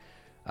 hey,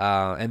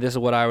 and this is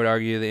what I would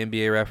argue to the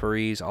NBA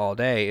referees all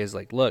day is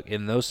like, look,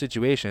 in those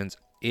situations,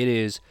 it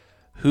is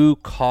who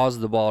caused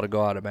the ball to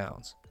go out of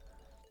bounds.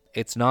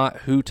 It's not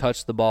who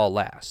touched the ball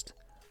last.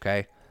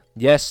 Okay.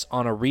 Yes,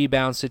 on a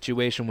rebound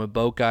situation when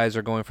both guys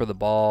are going for the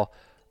ball,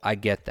 I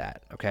get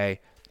that.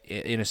 Okay.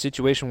 In a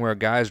situation where a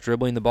guy's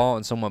dribbling the ball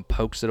and someone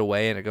pokes it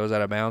away and it goes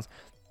out of bounds,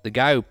 the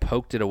guy who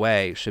poked it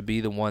away should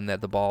be the one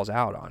that the ball's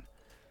out on.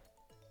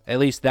 At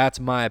least that's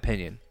my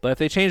opinion. But if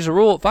they change the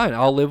rule, fine.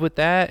 I'll live with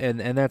that,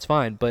 and that's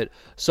fine. But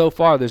so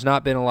far, there's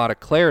not been a lot of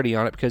clarity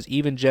on it because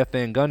even Jeff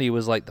Van Gundy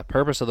was like, the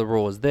purpose of the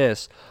rule is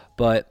this,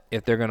 but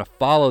if they're going to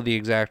follow the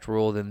exact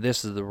rule, then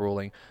this is the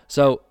ruling.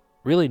 So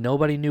really,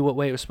 nobody knew what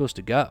way it was supposed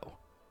to go.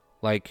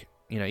 Like,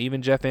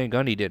 even Jeff Van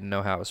Gundy didn't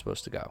know how it was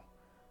supposed to go.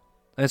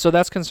 And so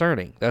that's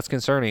concerning. That's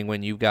concerning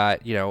when you've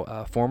got,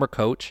 a former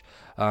coach,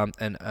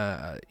 an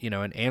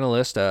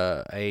analyst,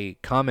 a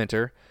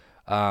commenter,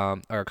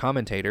 or a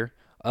commentator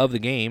of the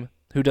game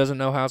who doesn't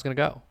know how it's going to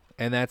go.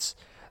 And that's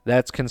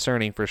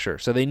concerning for sure.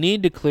 So they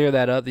need to clear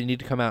that up. They need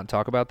to come out and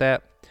talk about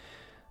that.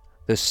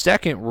 The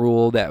second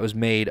rule that was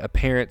made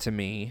apparent to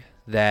me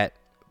that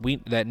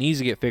needs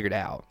to get figured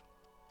out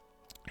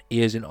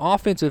is an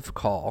offensive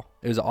call.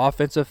 It was an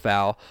offensive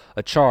foul,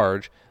 a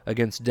charge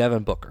against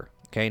Devin Booker.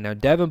 Okay, now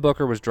Devin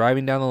Booker was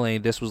driving down the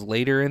lane. This was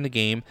later in the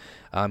game.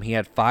 He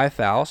had 5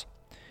 fouls.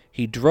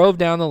 He drove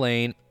down the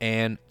lane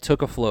and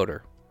took a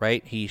floater,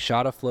 right? He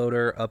shot a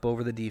floater up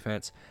over the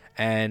defense,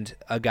 and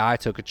a guy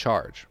took a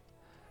charge.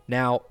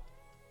 Now,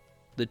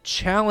 the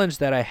challenge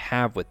that I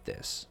have with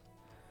this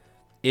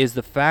is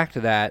the fact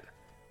that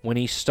when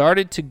he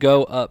started to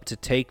go up to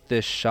take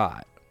this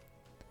shot,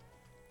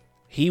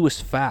 he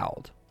was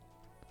fouled.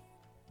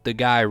 The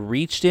guy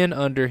reached in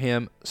under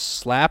him,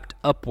 slapped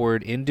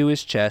upward into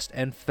his chest,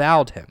 and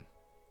fouled him.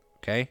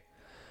 Okay?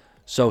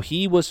 So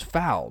he was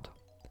fouled.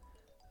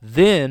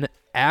 Then,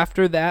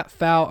 after that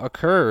foul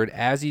occurred,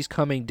 as he's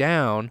coming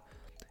down,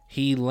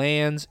 he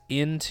lands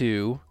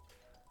into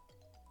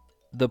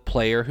the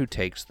player who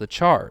takes the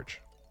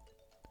charge.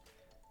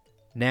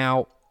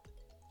 Now,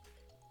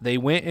 they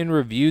went and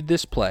reviewed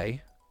this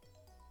play,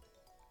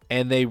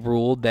 and they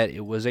ruled that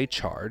it was a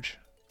charge.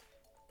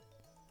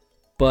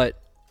 But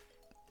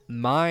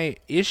my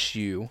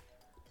issue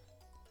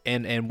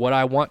and what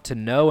I want to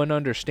know and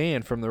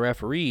understand from the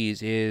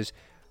referees is,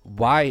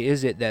 why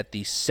is it that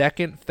the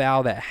second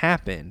foul that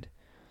happened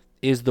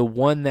is the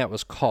one that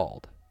was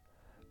called?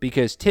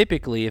 Because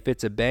typically, if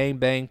it's a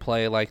bang-bang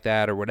play like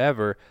that or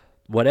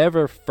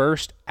whatever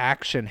first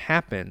action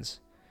happens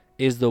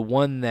is the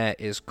one that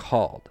is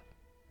called.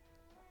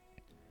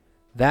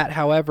 That,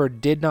 however,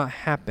 did not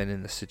happen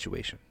in this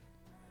situation.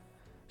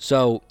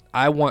 So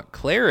I want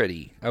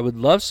clarity. I would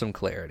love some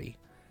clarity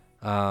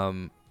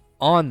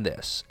on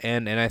this.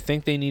 And I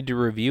think they need to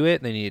review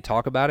it. They need to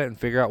talk about it and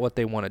figure out what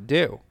they want to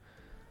do.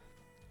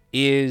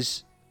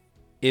 Is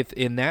if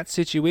in that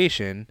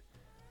situation,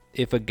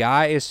 if a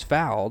guy is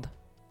fouled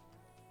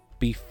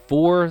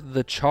before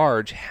the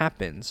charge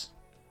happens,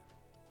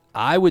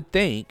 I would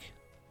think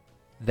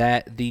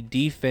that the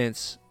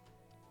defense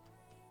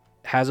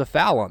has a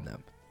foul on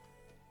them.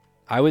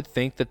 I would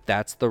think that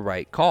that's the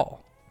right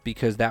call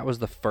because that was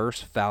the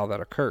first foul that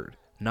occurred,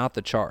 not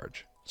the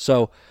charge.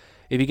 So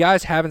if you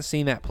guys haven't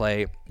seen that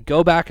play,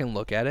 go back and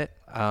look at it.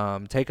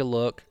 Take a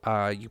look.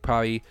 You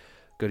probably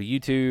go to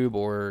YouTube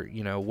or,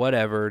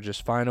 whatever.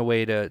 Just find a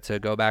way to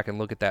go back and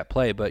look at that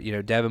play. But,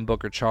 Devin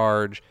Booker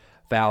charge,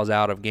 fouls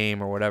out of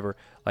game or whatever.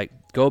 Like,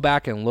 go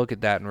back and look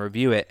at that and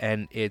review it.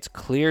 And it's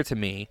clear to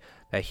me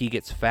that he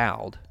gets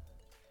fouled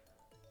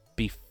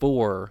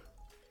before.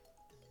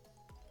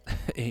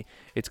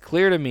 It's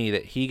clear to me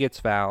that he gets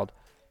fouled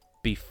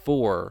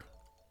before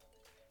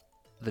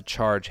the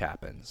charge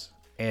happens.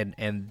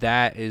 And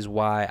that is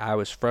why I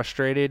was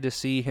frustrated to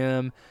see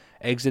him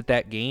exit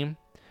that game,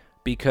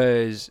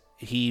 because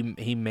he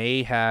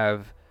may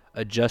have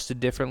adjusted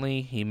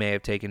differently. He may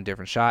have taken a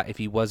different shot if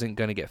he wasn't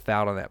going to get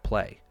fouled on that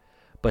play.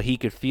 But he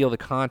could feel the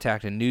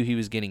contact and knew he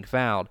was getting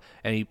fouled,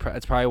 and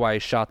that's probably why he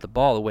shot the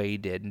ball the way he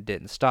did and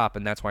didn't stop,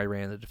 and that's why he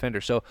ran the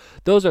defender. So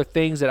those are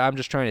things that I'm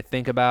just trying to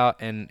think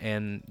about and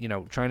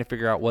trying to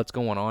figure out what's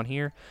going on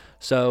here.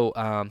 So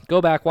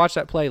go back, watch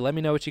that play. Let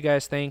me know what you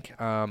guys think.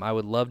 I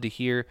would love to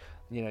hear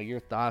your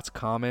thoughts,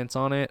 comments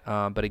on it.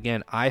 But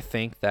again, I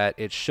think that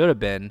it should have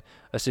been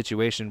a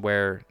situation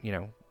where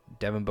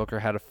Devin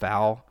Booker had a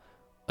foul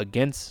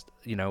against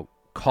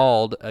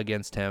called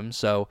against him,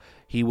 so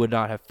he would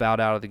not have fouled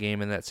out of the game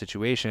in that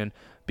situation,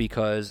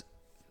 because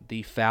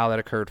the foul that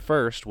occurred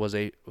first was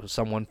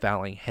someone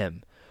fouling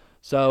him.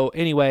 So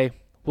anyway,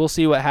 we'll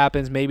see what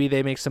happens. Maybe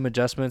they make some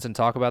adjustments and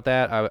talk about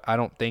that. I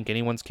don't think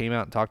anyone's came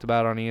out and talked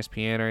about it on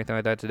ESPN or anything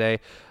like that today.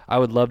 I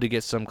would love to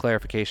get some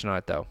clarification on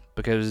it, though,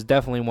 because it's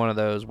definitely one of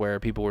those where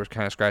people were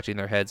kind of scratching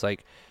their heads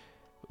like,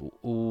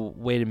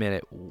 wait a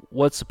minute,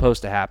 what's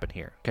supposed to happen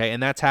here? Okay,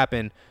 and that's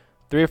happened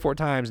 3 or 4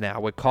 times now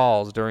with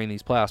calls during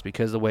these playoffs,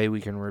 because the way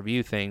we can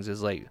review things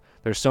is like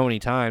there's so many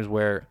times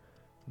where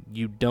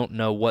you don't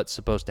know what's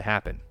supposed to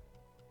happen.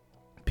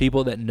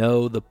 People that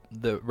know the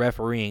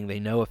refereeing, they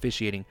know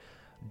officiating,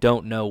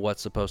 don't know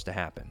what's supposed to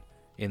happen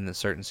in the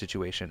certain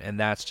situation, and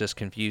that's just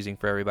confusing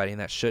for everybody, and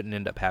that shouldn't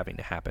end up having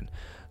to happen.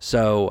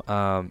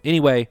 So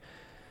anyway,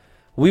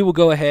 we will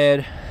go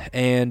ahead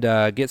and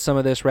get some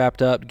of this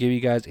wrapped up, give you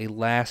guys a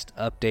last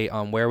update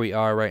on where we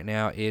are right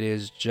now. It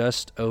is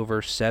just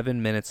over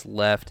 7 minutes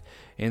left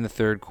in the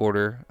third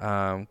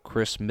quarter.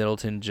 Chris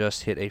Middleton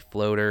just hit a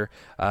floater.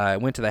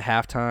 It went to the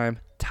halftime,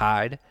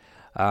 tied.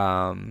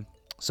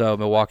 So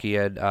Milwaukee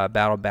had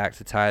battled back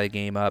to tie the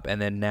game up,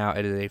 and then now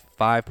it is a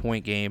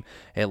 5-point game.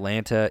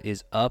 Atlanta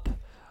is up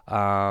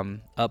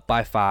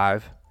by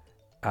 5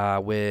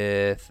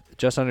 with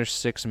just under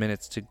 7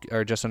 minutes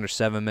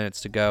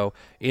to go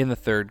in the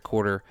third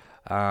quarter.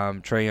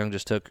 Trae Young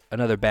just took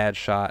another bad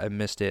shot and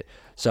missed it.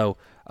 So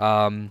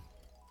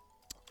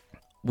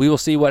we will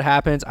see what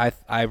happens.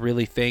 I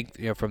really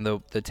think, from the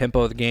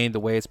tempo of the game,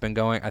 the way it's been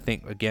going, I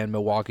think, again,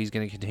 Milwaukee's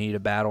going to continue to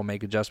battle,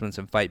 make adjustments,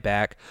 and fight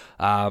back.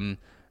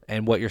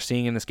 And what you're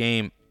seeing in this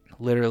game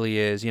literally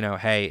is,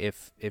 hey,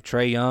 if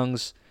Trae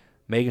Young's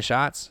making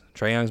shots,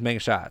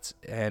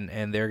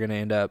 and they're going to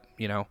end up,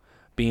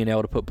 being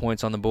able to put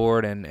points on the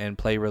board and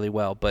play really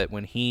well. But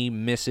when he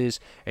misses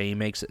and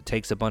he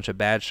takes a bunch of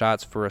bad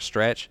shots for a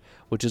stretch,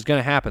 which is going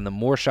to happen, the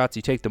more shots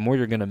you take, the more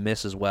you're going to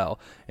miss as well.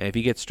 And if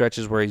he gets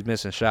stretches where he's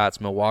missing shots,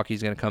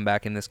 Milwaukee's going to come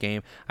back in this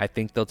game. I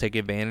think they'll take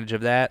advantage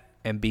of that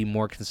and be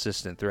more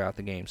consistent throughout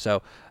the game.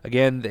 So,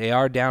 again, they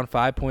are down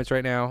 5 points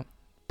right now,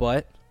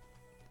 but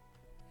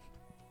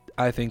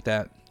I think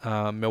that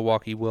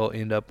Milwaukee will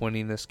end up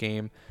winning this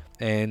game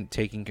and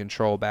taking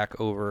control back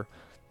over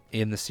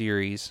in the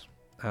series.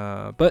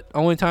 But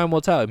only time will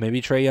tell. Maybe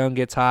Trae Young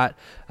gets hot,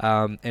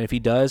 and if he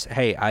does,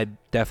 hey, I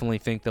definitely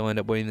think they'll end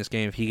up winning this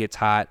game. If he gets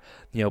hot,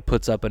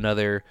 puts up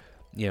another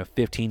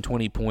 15,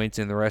 20 points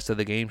in the rest of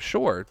the game,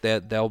 sure,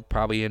 they'll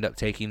probably end up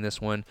taking this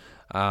one.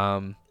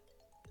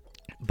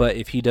 But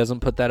if he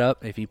doesn't put that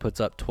up, if he puts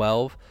up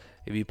 12,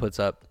 if he puts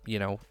up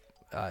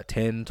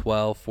 10,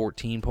 12,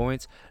 14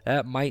 points,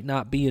 that might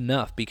not be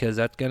enough, because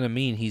that's going to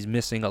mean he's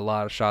missing a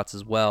lot of shots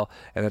as well,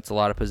 and that's a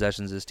lot of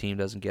possessions his team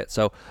doesn't get.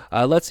 So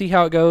let's see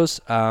how it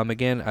goes.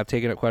 Again, I've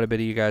taken up quite a bit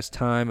of you guys'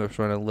 time. I was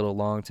running a little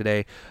long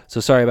today,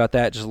 so sorry about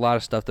that. Just a lot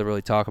of stuff to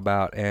really talk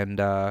about, and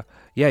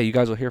yeah, you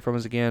guys will hear from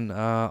us again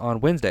on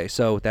Wednesday.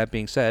 So with that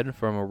being said,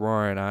 from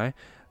Aurora and I,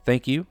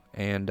 thank you,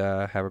 and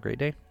have a great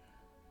day.